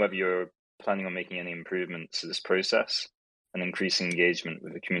was wondering whether you're planning on making any improvements to this process and increasing engagement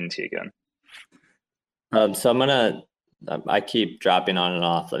with the community again. So I keep dropping on and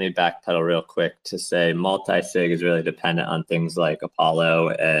off. Let me backpedal real quick to say multi-sig is really dependent on things like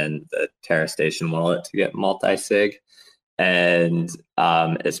Apollo and the Terra Station wallet to get multi-sig. And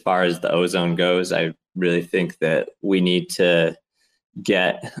as far as the ozone goes, I really think that we need to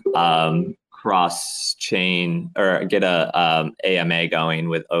get cross-chain or get a AMA going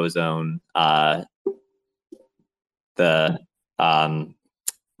with ozone, the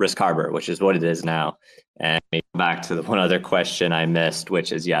Risk Harbor, which is what it is now. And back to the one other question I missed,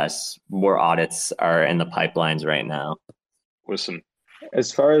 which is, yes, more audits are in the pipelines right now. Awesome.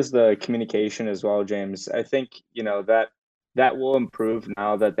 As far as the communication as well, James, I think, that will improve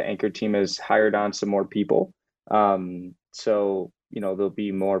now that the Anchor team has hired on some more people. So, there'll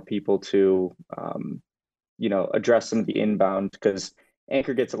be more people to, address some of the inbound, because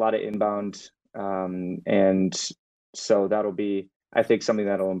Anchor gets a lot of inbound. And so that'll be, I think, something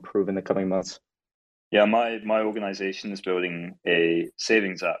that'll improve in the coming months. Yeah, my organization is building a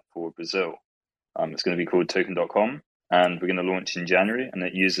savings app for Brazil. It's going to be called Token.com, and we're going to launch in January, and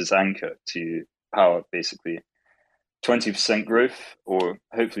it uses Anchor to power basically 20% growth, or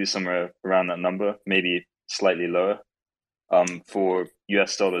hopefully somewhere around that number, maybe slightly lower, for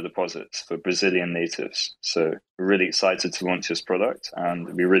US dollar deposits for Brazilian natives. So we're really excited to launch this product, and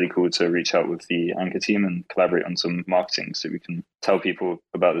it'd be really cool to reach out with the Anchor team and collaborate on some marketing so we can tell people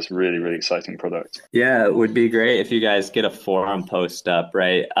about this really, really exciting product. Yeah, it would be great if you guys get a forum post up,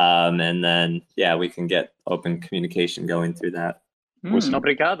 right? And then, we can get open communication going through that. Awesome.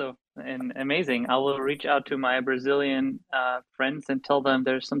 Obrigado. And amazing. I will reach out to my Brazilian friends and tell them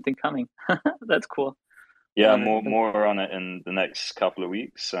there's something coming. That's cool. Yeah, more on it in the next couple of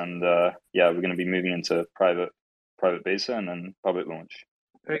weeks, and we're going to be moving into private beta and then public launch.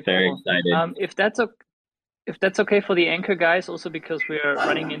 Very excited. If that's okay for the Anchor guys, also because we are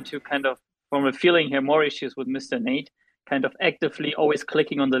running into kind of, from a feeling here, more issues with Mr. Nate, kind of actively always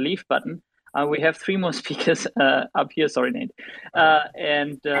clicking on the leave button. We have 3 more speakers up here. Sorry, Nate.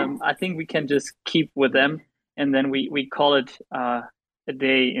 And I think we can just keep with them, and then we call it a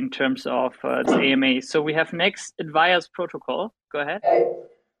day in terms of the AMA. So we have next Advias protocol. Go ahead. Hey,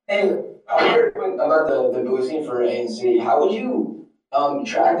 I heard about the boosting for ANC. How would you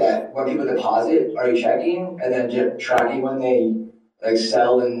track that? When people deposit, are you checking and then just tracking when they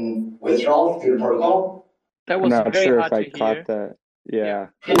sell and withdraw through the protocol? That was I'm not very sure hard if I to caught hear. that. Yeah.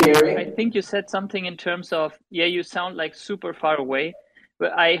 Can you hear me? I think you said something in terms of, you sound like super far away.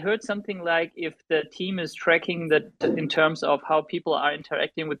 But I heard something like if the team is tracking that in terms of how people are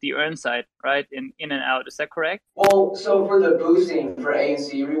interacting with the earn side, right, in and out. Is that correct? Well, so for the boosting for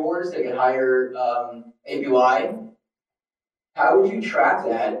ANC rewards, they get higher APY. How would you track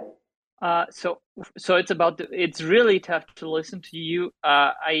that? So it's really tough to listen to you.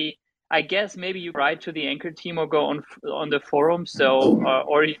 I guess maybe you write to the Anchor team or go on the forum. So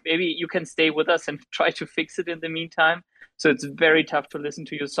or maybe you can stay with us and try to fix it in the meantime. So it's very tough to listen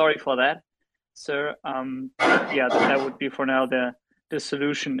to you. Sorry for that, sir. That would be for now the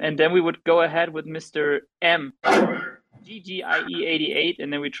solution. And then we would go ahead with Mr. M, GGIE88,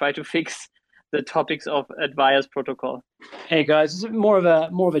 and then we try to fix the topics of Advias protocol. Hey guys, this is more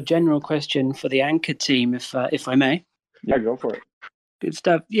of a general question for the Anchor team, if I may. Yeah, go for it. Good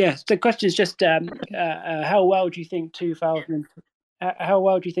stuff. Yes, the question is just how well do you think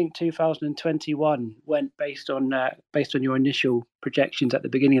 2021 went based on your initial projections at the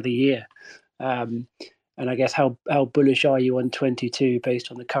beginning of the year, and I guess how bullish are you on 22 based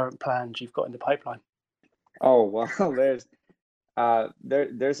on the current plans you've got in the pipeline? Oh well,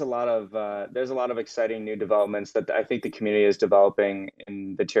 there's a lot of exciting new developments that I think the community is developing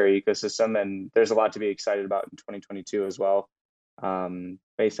in the Terra ecosystem, and there's a lot to be excited about in 2022 as well.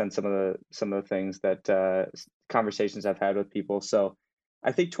 Based on some of the things that conversations I've had with people. So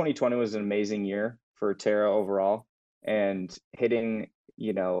I think 2020 was an amazing year for Terra overall, and hitting,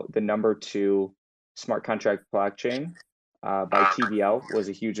 the number 2 smart contract blockchain by TVL was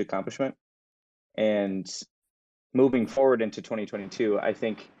a huge accomplishment. And moving forward into 2022, I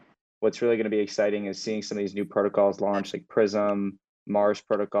think what's really going to be exciting is seeing some of these new protocols launch, like Prism, Mars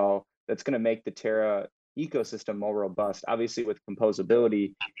protocol, that's going to make the Terra ecosystem more robust. Obviously, with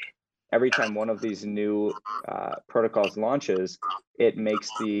composability, every time one of these new protocols launches, it makes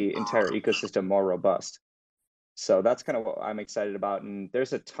the entire ecosystem more robust. So that's kind of what I'm excited about, and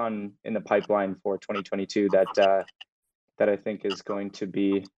there's a ton in the pipeline for 2022 that I think is going to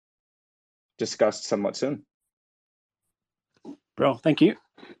be discussed somewhat soon. Bro, thank you.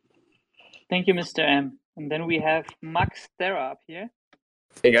 Thank you, Mr. M. And then we have Max Thera up here.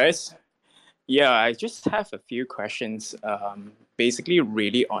 Hey guys. Yeah, I just have a few questions, basically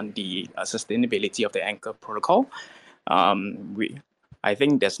really on the sustainability of the Anchor protocol. I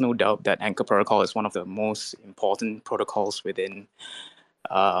think there's no doubt that Anchor protocol is one of the most important protocols within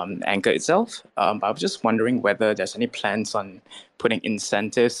Anchor itself. I was just wondering whether there's any plans on putting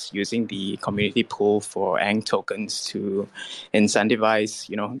incentives using the community pool for Anchor tokens to incentivize,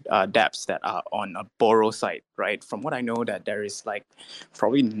 dApps that are on a borrow site, right? From what I know, that there is like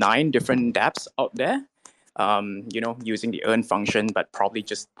probably 9 different dApps out there, using the earn function, but probably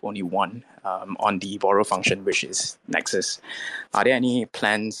just only one on the borrow function, which is Nexus. Are there any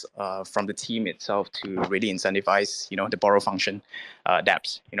plans from the team itself to really incentivize, the borrow function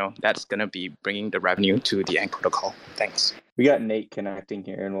dApps? That's going to be bringing the revenue to the Anchor protocol. Thanks. We got Nate connecting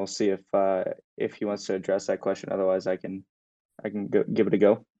here, and we'll see if he wants to address that question. Otherwise, I can give it a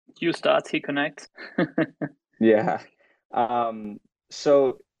go. You start, he connects. Yeah.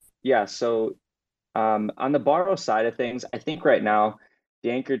 So on the borrow side of things, I think right now the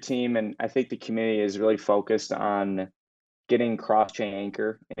Anchor team and I think the community is really focused on getting cross-chain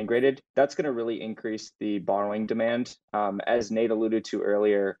Anchor integrated. That's going to really increase the borrowing demand. As Nate alluded to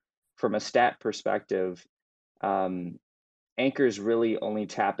earlier, from a stat perspective, Anchor is really only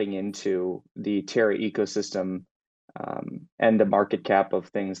tapping into the Terra ecosystem and the market cap of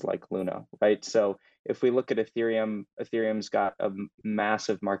things like Luna, right? So if we look at Ethereum, Ethereum's got a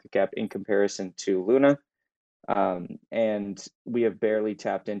massive market cap in comparison to Luna. And we have barely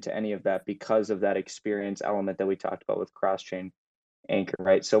tapped into any of that because of that experience element that we talked about with cross-chain Anchor,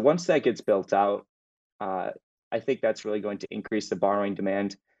 right? So once that gets built out, I think that's really going to increase the borrowing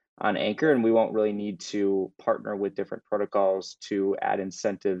demand on Anchor, and we won't really need to partner with different protocols to add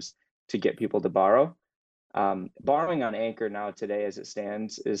incentives to get people to borrow. Borrowing on Anchor now today as it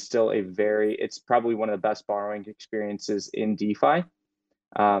stands is still it's probably one of the best borrowing experiences in DeFi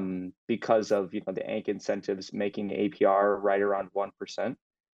because of the Anchor incentives making APR right around 1%.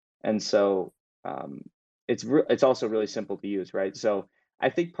 And so it's also really simple to use, right? So I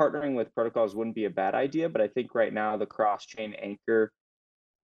think partnering with protocols wouldn't be a bad idea, but I think right now the cross-chain Anchor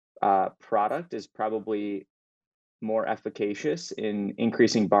product is probably more efficacious in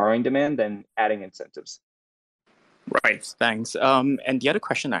increasing borrowing demand than adding incentives. Right, thanks. And the other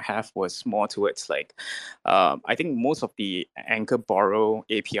question I have was more towards I think most of the Anchor borrow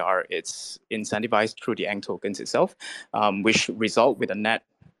APR, it's incentivized through the Anchor tokens itself, which result with a net,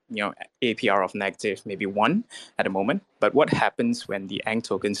 APR of negative maybe 1 at the moment. But what happens when the Anchor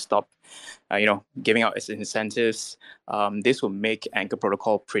tokens stop, giving out its incentives? This will make Anchor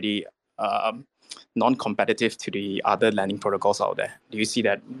protocol pretty non-competitive to the other lending protocols out there. Do you see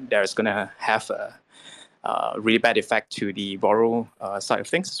that there's going to have a really bad effect to the borrow side of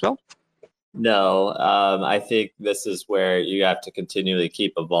things as well? No, I think this is where you have to continually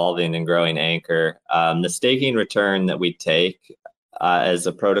keep evolving and growing Anchor. The staking return that we take as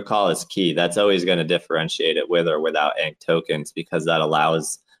a protocol is key. That's always going to differentiate it with or without Anchor tokens, because that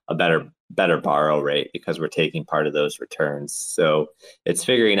allows a better borrow rate because we're taking part of those returns. So it's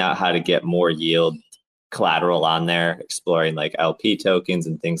figuring out how to get more yield collateral on there, exploring like LP tokens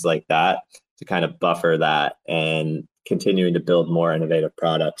and things like that to kind of buffer that, and continuing to build more innovative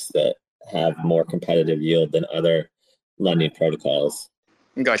products that have more competitive yield than other lending protocols.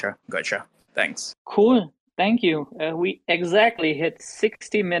 Gotcha. Thanks. Cool. Thank you. We exactly hit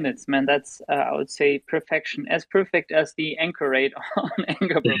 60 minutes, man. That's, I would say, perfection. As perfect as the Anchor rate on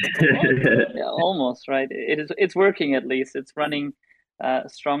Anchor. Yeah, almost, right? It's working at least. It's running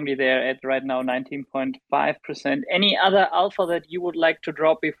strongly there at right now 19.5%. Any other alpha that you would like to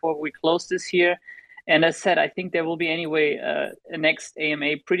drop before we close this here? And as said, I think there will be anyway a next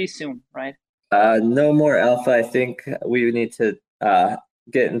AMA pretty soon, right? No more alpha. I think we need to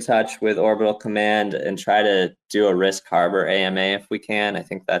get in touch with Orbital Command and try to do a Risk Harbor AMA if we can. I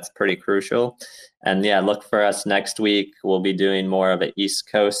think that's pretty crucial. And yeah, look for us next week. We'll be doing more of an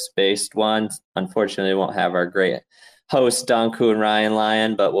East Coast based one. Unfortunately, we won't have our great host Danku and Ryan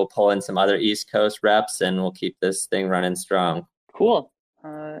Lyon, but we'll pull in some other East Coast reps and we'll keep this thing running strong. Cool.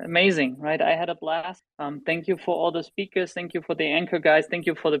 Amazing, right? I had a blast. Thank you for all the speakers. Thank you for the Anchor guys. Thank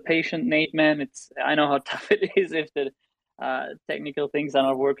you for the patient, Nate, man. I know how tough it is if the technical things are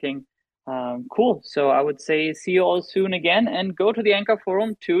not working. Cool. So I would say see you all soon again, and go to the Anchor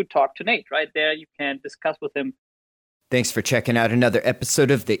forum to talk to Nate. Right there, you can discuss with him. Thanks for checking out another episode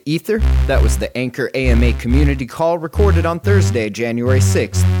of The Ether. That was the Anchor AMA community call recorded on Thursday, January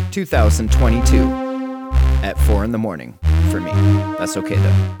 6th, 2022 at 4 a.m. for me. That's okay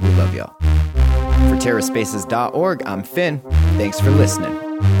though. We love y'all. For TerraSpaces.org, I'm Finn. Thanks for listening.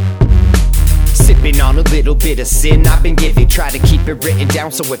 Sipping on a little bit of sin I've been giving. Try to keep it written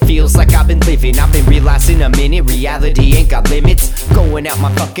down so it feels like I've been living. I've been realizing a minute reality ain't got limits. Going out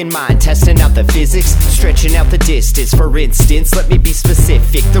my fucking mind, testing out the physics, stretching out the distance. For instance, let me be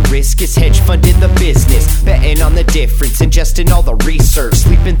specific. The risk is hedge funding the business, betting on the difference, ingesting all the research,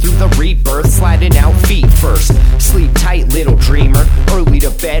 sleeping through the rebirth, sliding out feet first. Sleep tight, little dreamer, early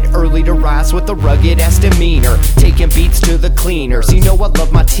to bed, early to rise with a rugged ass demeanor, taking beats to the cleaners. You know I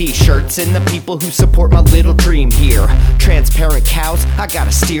love my t-shirts and the people who support my little dream here. Transparent cows, I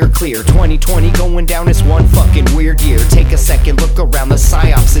gotta steer clear. 2020 going down as one fucking weird year. Take a second, look around, the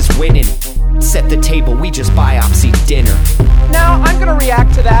psyops is winning. Set the table, we just biopsy dinner. Now, I'm gonna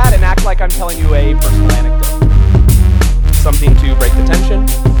react to that and act like I'm telling you a personal anecdote. Something to break the tension,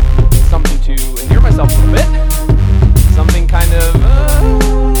 something to endear myself a little bit, something kind of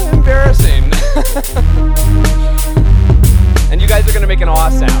embarrassing. And you guys are gonna make an awe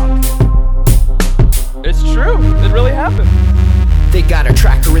sound. It's true, it really happened. They got a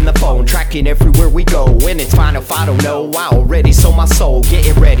tracker in the phone, tracking everywhere we go. And it's fine if I don't know, I already sold my soul.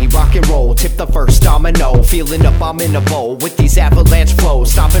 Getting ready, rock and roll, tip the first domino. Feeling up, I'm in a bowl with these avalanche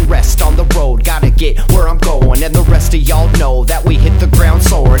flows. Stop and rest on the road, gotta get where I'm going. And the rest of y'all know that we hit the ground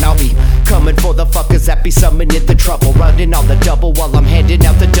soaring. I'll be coming for the fuckers that be summoning the trouble. Running on the double while I'm handing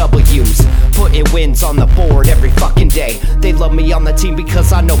out the W's. Putting wins on the board every fucking day. They love me on the team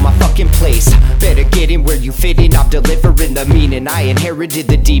because I know my fucking place. Better get in where you fit in, I'm delivering the meaning. I inherited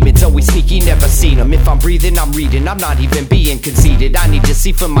the demons, always sneaky, never seen them. If I'm breathing, I'm reading, I'm not even being conceited. I need to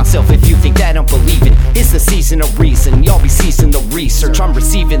see for myself if you think that I'm believing. It's the season of reason, y'all be ceasing the research. I'm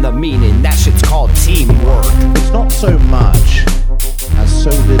receiving the meaning, that shit's called teamwork. It's not so much as so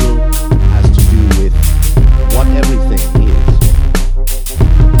little as to do with what everything is.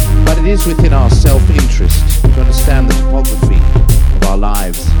 But it is within our self-interest to understand the topography of our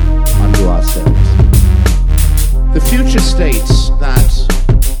lives unto ourselves. The future states that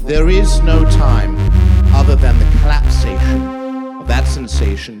there is no time other than the collapsation of that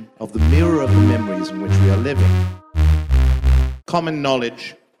sensation of the mirror of the memories in which we are living. Common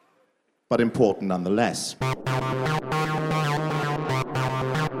knowledge, but important nonetheless.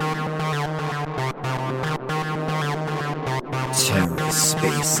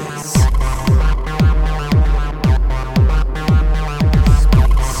 TerraSpaces.